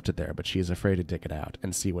remembers who left it there, but she is afraid to dig it out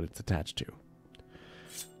and see what it's attached to.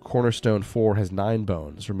 Cornerstone 4 has 9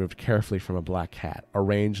 bones, removed carefully from a black cat,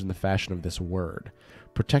 arranged in the fashion of this word,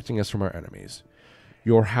 protecting us from our enemies.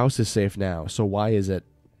 Your house is safe now, so why is it...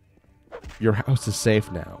 Your house is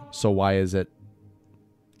safe now, so why is it...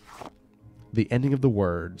 The ending of the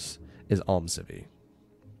words is Almsivi.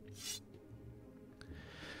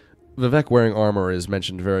 Vivec wearing armor is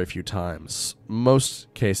mentioned very few times.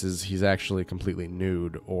 Most cases he's actually completely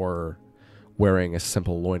nude or wearing a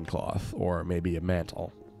simple loincloth or maybe a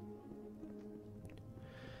mantle.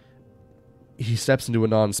 He steps into a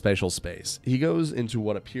non-spatial space. He goes into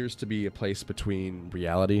what appears to be a place between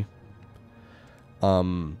reality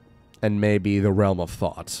and maybe the realm of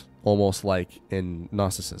thought, almost like in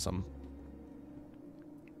Gnosticism.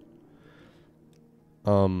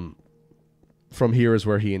 From here is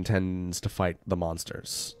where he intends to fight the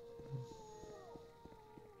monsters.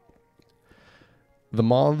 The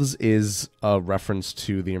Moths is a reference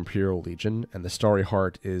to the Imperial Legion, and the Starry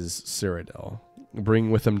Heart is Cyrodiil,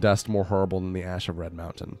 bringing with them dust more horrible than the ash of Red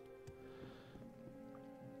Mountain.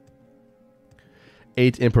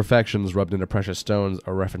 8 imperfections rubbed into precious stones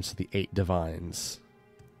are a reference to the 8 divines.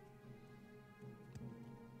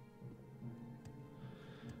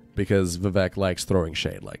 Because Vivec likes throwing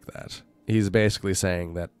shade like that. He's basically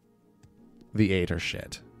saying that the 8 are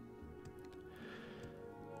shit.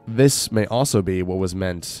 This may also be what was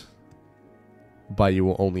meant by you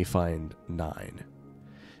will only find 9.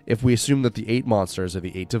 If we assume that the 8 monsters are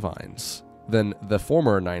the 8 divines, then the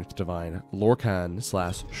former 9th divine,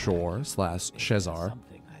 Lorkhan/Shor/Shezar,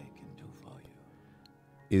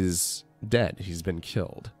 is dead. He's been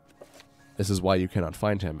killed. This is why you cannot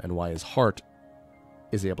find him, and why his heart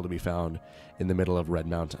is able to be found in the middle of Red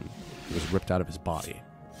Mountain. It was ripped out of his body.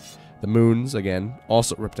 The moons, again,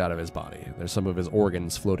 also ripped out of his body. There's some of his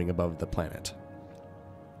organs floating above the planet.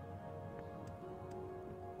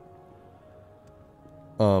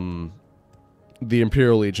 The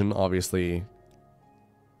Imperial Legion, obviously,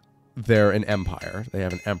 they're an empire. They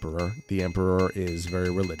have an emperor. The emperor is very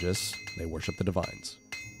religious. They worship the divines.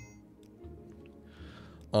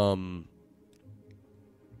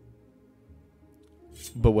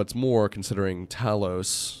 But what's more, considering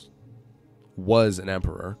Talos was an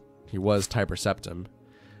emperor, he was Tiber Septim,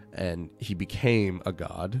 and he became a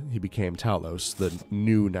god. He became Talos, the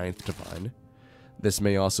new ninth divine. This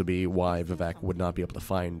may also be why Vivec would not be able to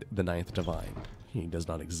find the ninth divine. He does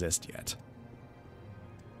not exist yet.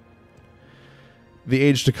 The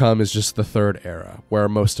Age to Come is just the third era, where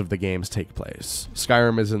most of the games take place.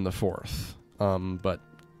 Skyrim is in the fourth, but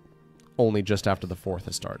only just after the fourth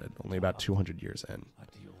has started, only about 200 years in.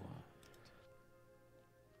 What do you want?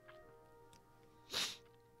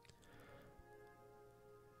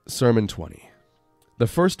 Sermon 20. The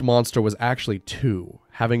first monster was actually two,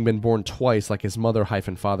 having been born twice like his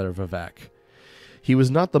mother-father Vivec. He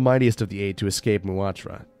was not the mightiest of the eight to escape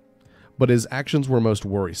Muatra, but his actions were most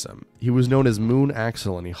worrisome. He was known as Moon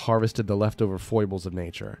Axel, and he harvested the leftover foibles of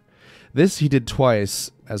nature. This he did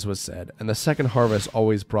twice, as was said, and the second harvest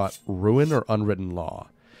always brought ruin or unwritten law.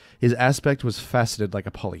 His aspect was faceted like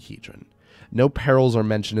a polyhedron. No perils are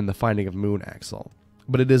mentioned in the finding of Moon Axel,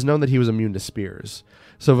 but it is known that he was immune to spears,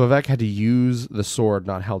 so Vivec had to use the sword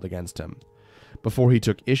not held against him. Before he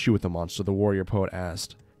took issue with the monster, the warrior poet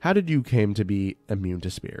asked, "How did you came to be immune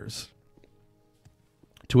to spears?"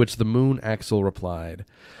 To which the Moon Axel replied,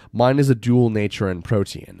 "Mine is a dual nature and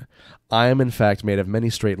protean. I am in fact made of many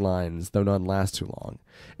straight lines, though none last too long.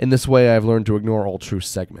 In this way I have learned to ignore all true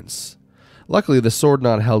segments." Luckily, the sword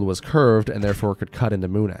not held was curved, and therefore could cut into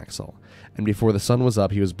Moon Axel, and before the sun was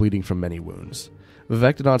up he was bleeding from many wounds.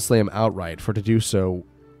 Vivec did not slay him outright, for to do so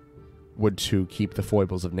would to keep the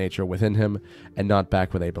foibles of nature within him, and not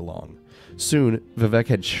back where they belong. Soon, Vivec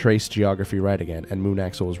had traced geography right again, and Moon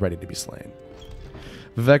Axel was ready to be slain.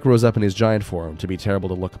 Vivec rose up in his giant form, to be terrible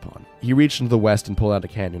to look upon. He reached into the west and pulled out a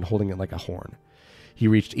cannon, holding it like a horn. He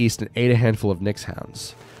reached east and ate a handful of Nyx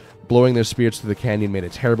hounds. Blowing their spears through the canyon made a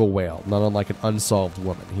terrible wail, not unlike an unsolved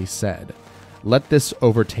woman. He said, "Let this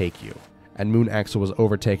overtake you." And Moon Axel was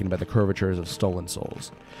overtaken by the curvatures of stolen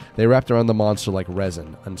souls. They wrapped around the monster like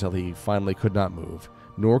resin, until he finally could not move,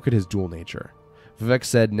 nor could his dual nature. Vivec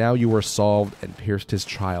said, "Now you are solved," and pierced his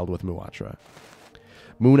child with Muatra.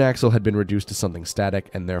 Moon Axel had been reduced to something static,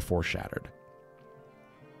 and therefore shattered.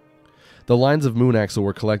 The lines of Moon Axel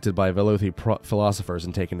were collected by Velothi philosophers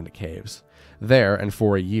and taken into caves. There, and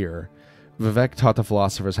for a year, Vivec taught the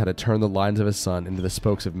philosophers how to turn the lines of his sun into the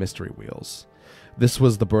spokes of mystery wheels. This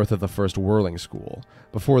was the birth of the first whirling school.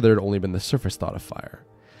 Before there had only been the surface thought of fire.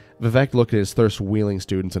 Vivec looked at his thirst-wheeling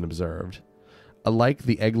students and observed, "Alike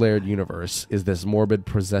the egg-layered universe is this morbid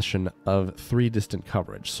procession of three distant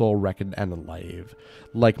coverage, soul-reckoned and alive.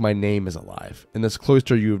 Like my name is alive. In this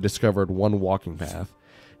cloister you have discovered one walking path,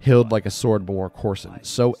 hilled like a sword but more coarsened.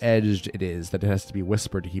 So edged it is that it has to be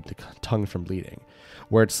whispered to keep the tongue from bleeding,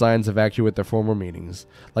 where its signs evacuate their former meanings,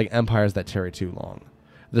 like empires that tarry too long.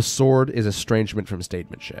 The sword is estrangement from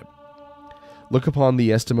statesmanship. Look upon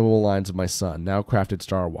the estimable lines of my son, now crafted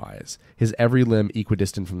star-wise, his every limb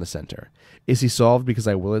equidistant from the center. Is he solved because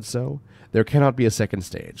I will it so? There cannot be a second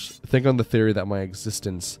stage. Think on the theory that my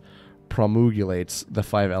existence promulgates the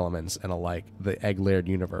five elements and alike the egg-layered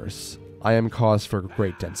universe. I am cause for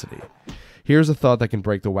great density. Here's a thought that can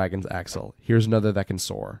break the wagon's axle. Here's another that can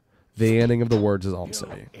soar. The ending of the words is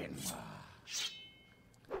Almcivi.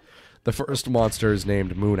 The first monster is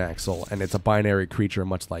named Moon Axel, and it's a binary creature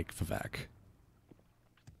much like Vivec.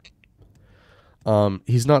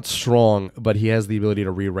 He's not strong, but he has the ability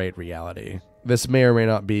to rewrite reality. This may or may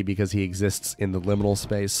not be because he exists in the liminal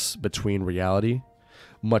space between reality,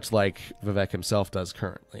 much like Vivec himself does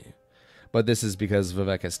currently. But this is because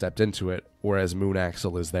Vivec has stepped into it, whereas Moon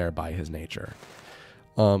Axel is there by his nature.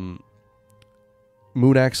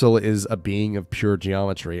 Moon Axel is a being of pure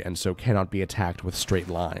geometry, and so cannot be attacked with straight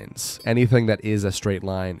lines. Anything that is a straight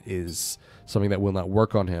line is something that will not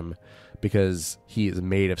work on him, because he is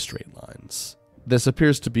made of straight lines. This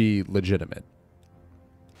appears to be legitimate,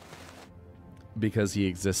 because he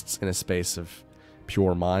exists in a space of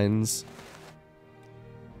pure minds.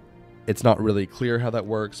 It's not really clear how that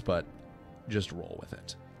works, but just roll with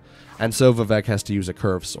it. And so Vivec has to use a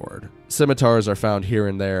curved sword. Scimitars are found here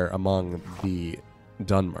and there among the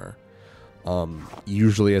Dunmer,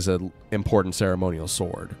 usually as an important ceremonial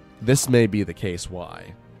sword. This may be the case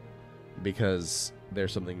why, because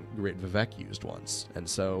there's something great Vivec used once, and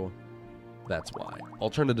so that's why.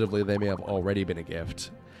 Alternatively, they may have already been a gift,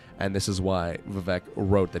 and this is why Vivec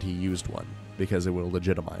wrote that he used one, because it will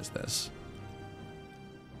legitimize this.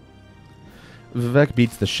 Vivec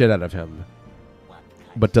beats the shit out of him,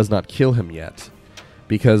 but does not kill him yet,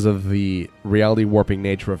 because of the reality warping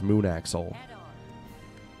nature of Moon Axel.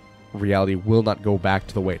 Reality will not go back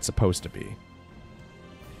to the way it's supposed to be.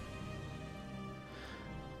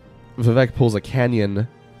 Vivec pulls a canyon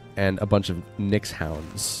and a bunch of Nyx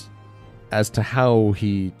hounds. As to how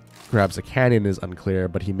he grabs a canyon is unclear,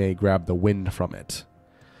 but he may grab the wind from it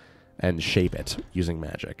and shape it using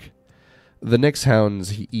magic. The Nyx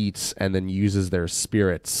hounds he eats and then uses their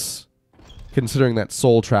spirits. Considering that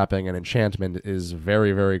soul trapping and enchantment is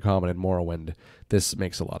very, very common in Morrowind, this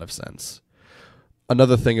makes a lot of sense.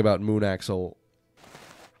 Another thing about Moon Axle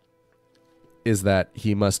is that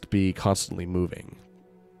he must be constantly moving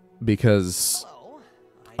because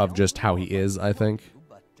of just how he is, I think.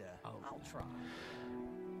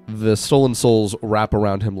 The stolen souls wrap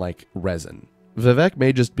around him like resin. Vivec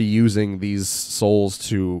may just be using these souls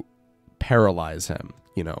to paralyze him,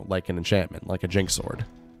 you know, like an enchantment, like a jinx sword.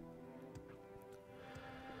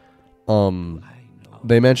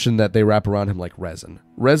 They mentioned that they wrap around him like resin.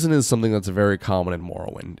 Resin is something that's very common in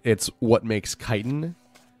Morrowind. It's what makes chitin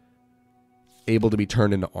able to be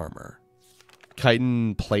turned into armor.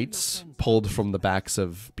 Chitin plates pulled from the backs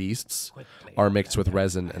of beasts are mixed with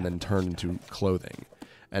resin and then turned into clothing.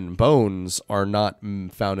 And bones are not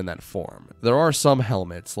found in that form. There are some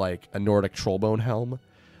helmets, like a Nordic trollbone helm,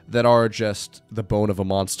 that are just the bone of a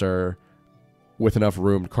monster with enough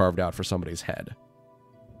room carved out for somebody's head.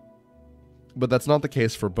 But that's not the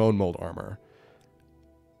case for bone mold armor.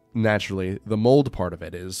 Naturally, the mold part of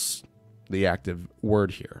it is the active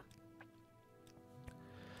word here.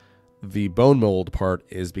 The bone mold part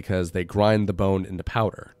is because they grind the bone into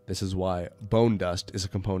powder. This is why bone dust is a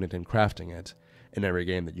component in crafting it in every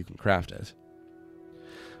game that you can craft it.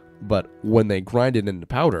 But when they grind it into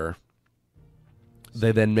powder,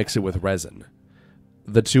 they then mix it with resin.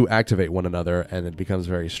 The two activate one another and it becomes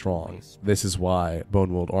very strong. This is why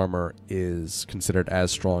bone mold armor is considered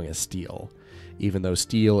as strong as steel, even though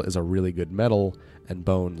steel is a really good metal and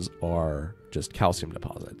bones are just calcium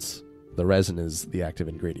deposits. The resin is the active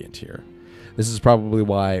ingredient here. This is probably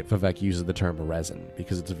why Vivec uses the term resin,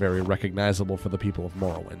 because it's very recognizable for the people of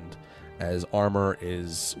Morrowind, as armor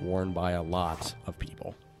is worn by a lot of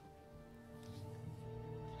people.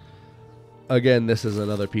 Again, this is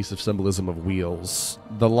another piece of symbolism of wheels.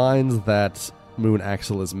 The lines that Moon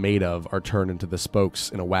Axle is made of are turned into the spokes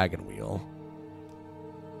in a wagon wheel.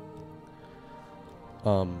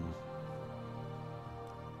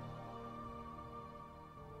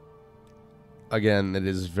 Again, it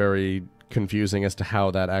is very confusing as to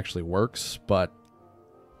how that actually works, but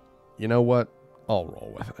you know what? I'll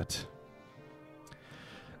roll with it.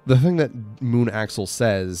 The thing that Moon Axle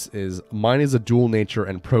says is, mine is a dual nature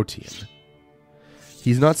and protein.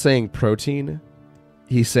 He's not saying protein,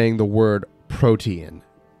 he's saying the word protean.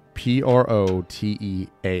 Protean.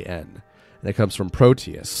 And it comes from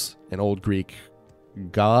Proteus, an old Greek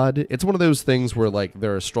god. It's one of those things where, like,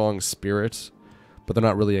 they're a strong spirit, but they're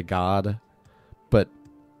not really a god. But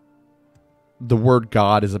the word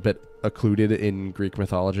god is a bit occluded in Greek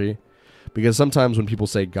mythology, because sometimes when people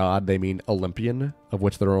say god, they mean Olympian, of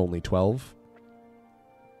which there are only 12.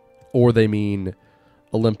 Or they mean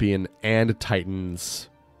Olympian and Titans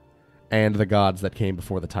and the gods that came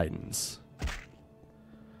before the Titans.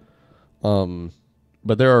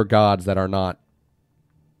 But there are gods that are not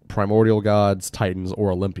primordial gods, Titans,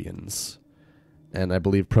 or Olympians. And I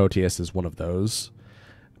believe Proteus is one of those.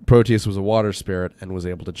 Proteus was a water spirit and was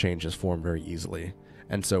able to change his form very easily.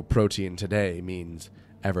 And so protean today means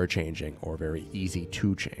ever-changing or very easy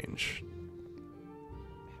to change.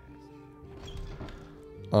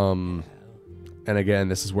 And again,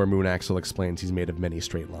 this is where Moon Axle explains he's made of many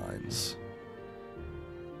straight lines.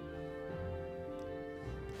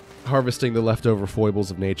 Harvesting the leftover foibles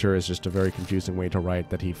of nature is just a very confusing way to write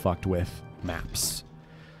that he fucked with maps.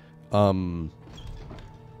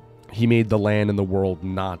 He made the land and the world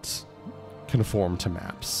not conform to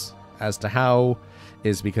maps. As to how,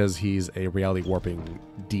 is because he's a reality warping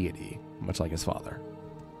deity, much like his father.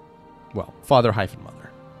 Well, father-mother.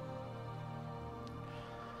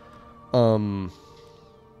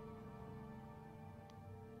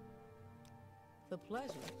 The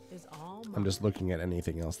pleasure is all mine. I'm just looking at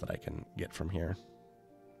anything else that I can get from here.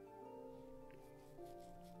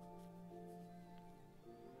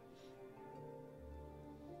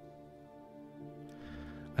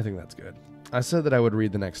 I think that's good. I said that I would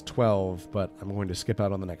read the next 12, but I'm going to skip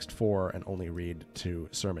out on the next 4 and only read to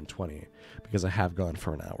Sermon 20, because I have gone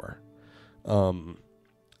for an hour.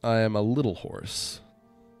 I am a little hoarse,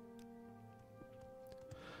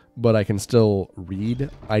 but I can still read.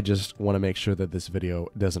 I just want to make sure that this video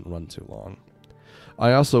doesn't run too long.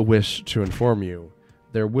 I also wish to inform you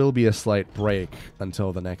there will be a slight break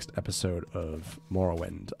until the next episode of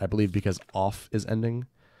Morrowind. I believe because Off is ending.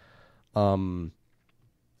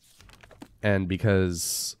 And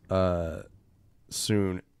because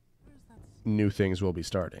soon new things will be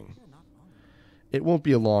starting. It won't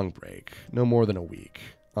be a long break, no more than a week.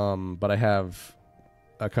 But I have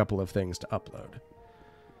a couple of things to upload.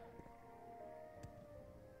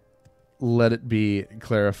 Let it be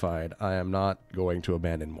clarified, I am not going to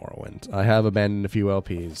abandon Morrowind. I have abandoned a few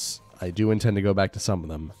LPs. I do intend to go back to some of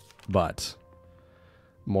them, but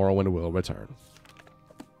Morrowind will return.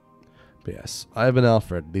 But yes, I have been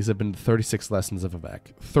Alfred. These have been 36 lessons of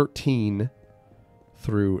Vivec. 13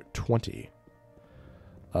 through 20.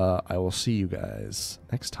 I will see you guys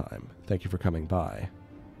next time. Thank you for coming by.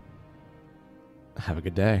 Have a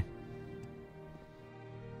good day.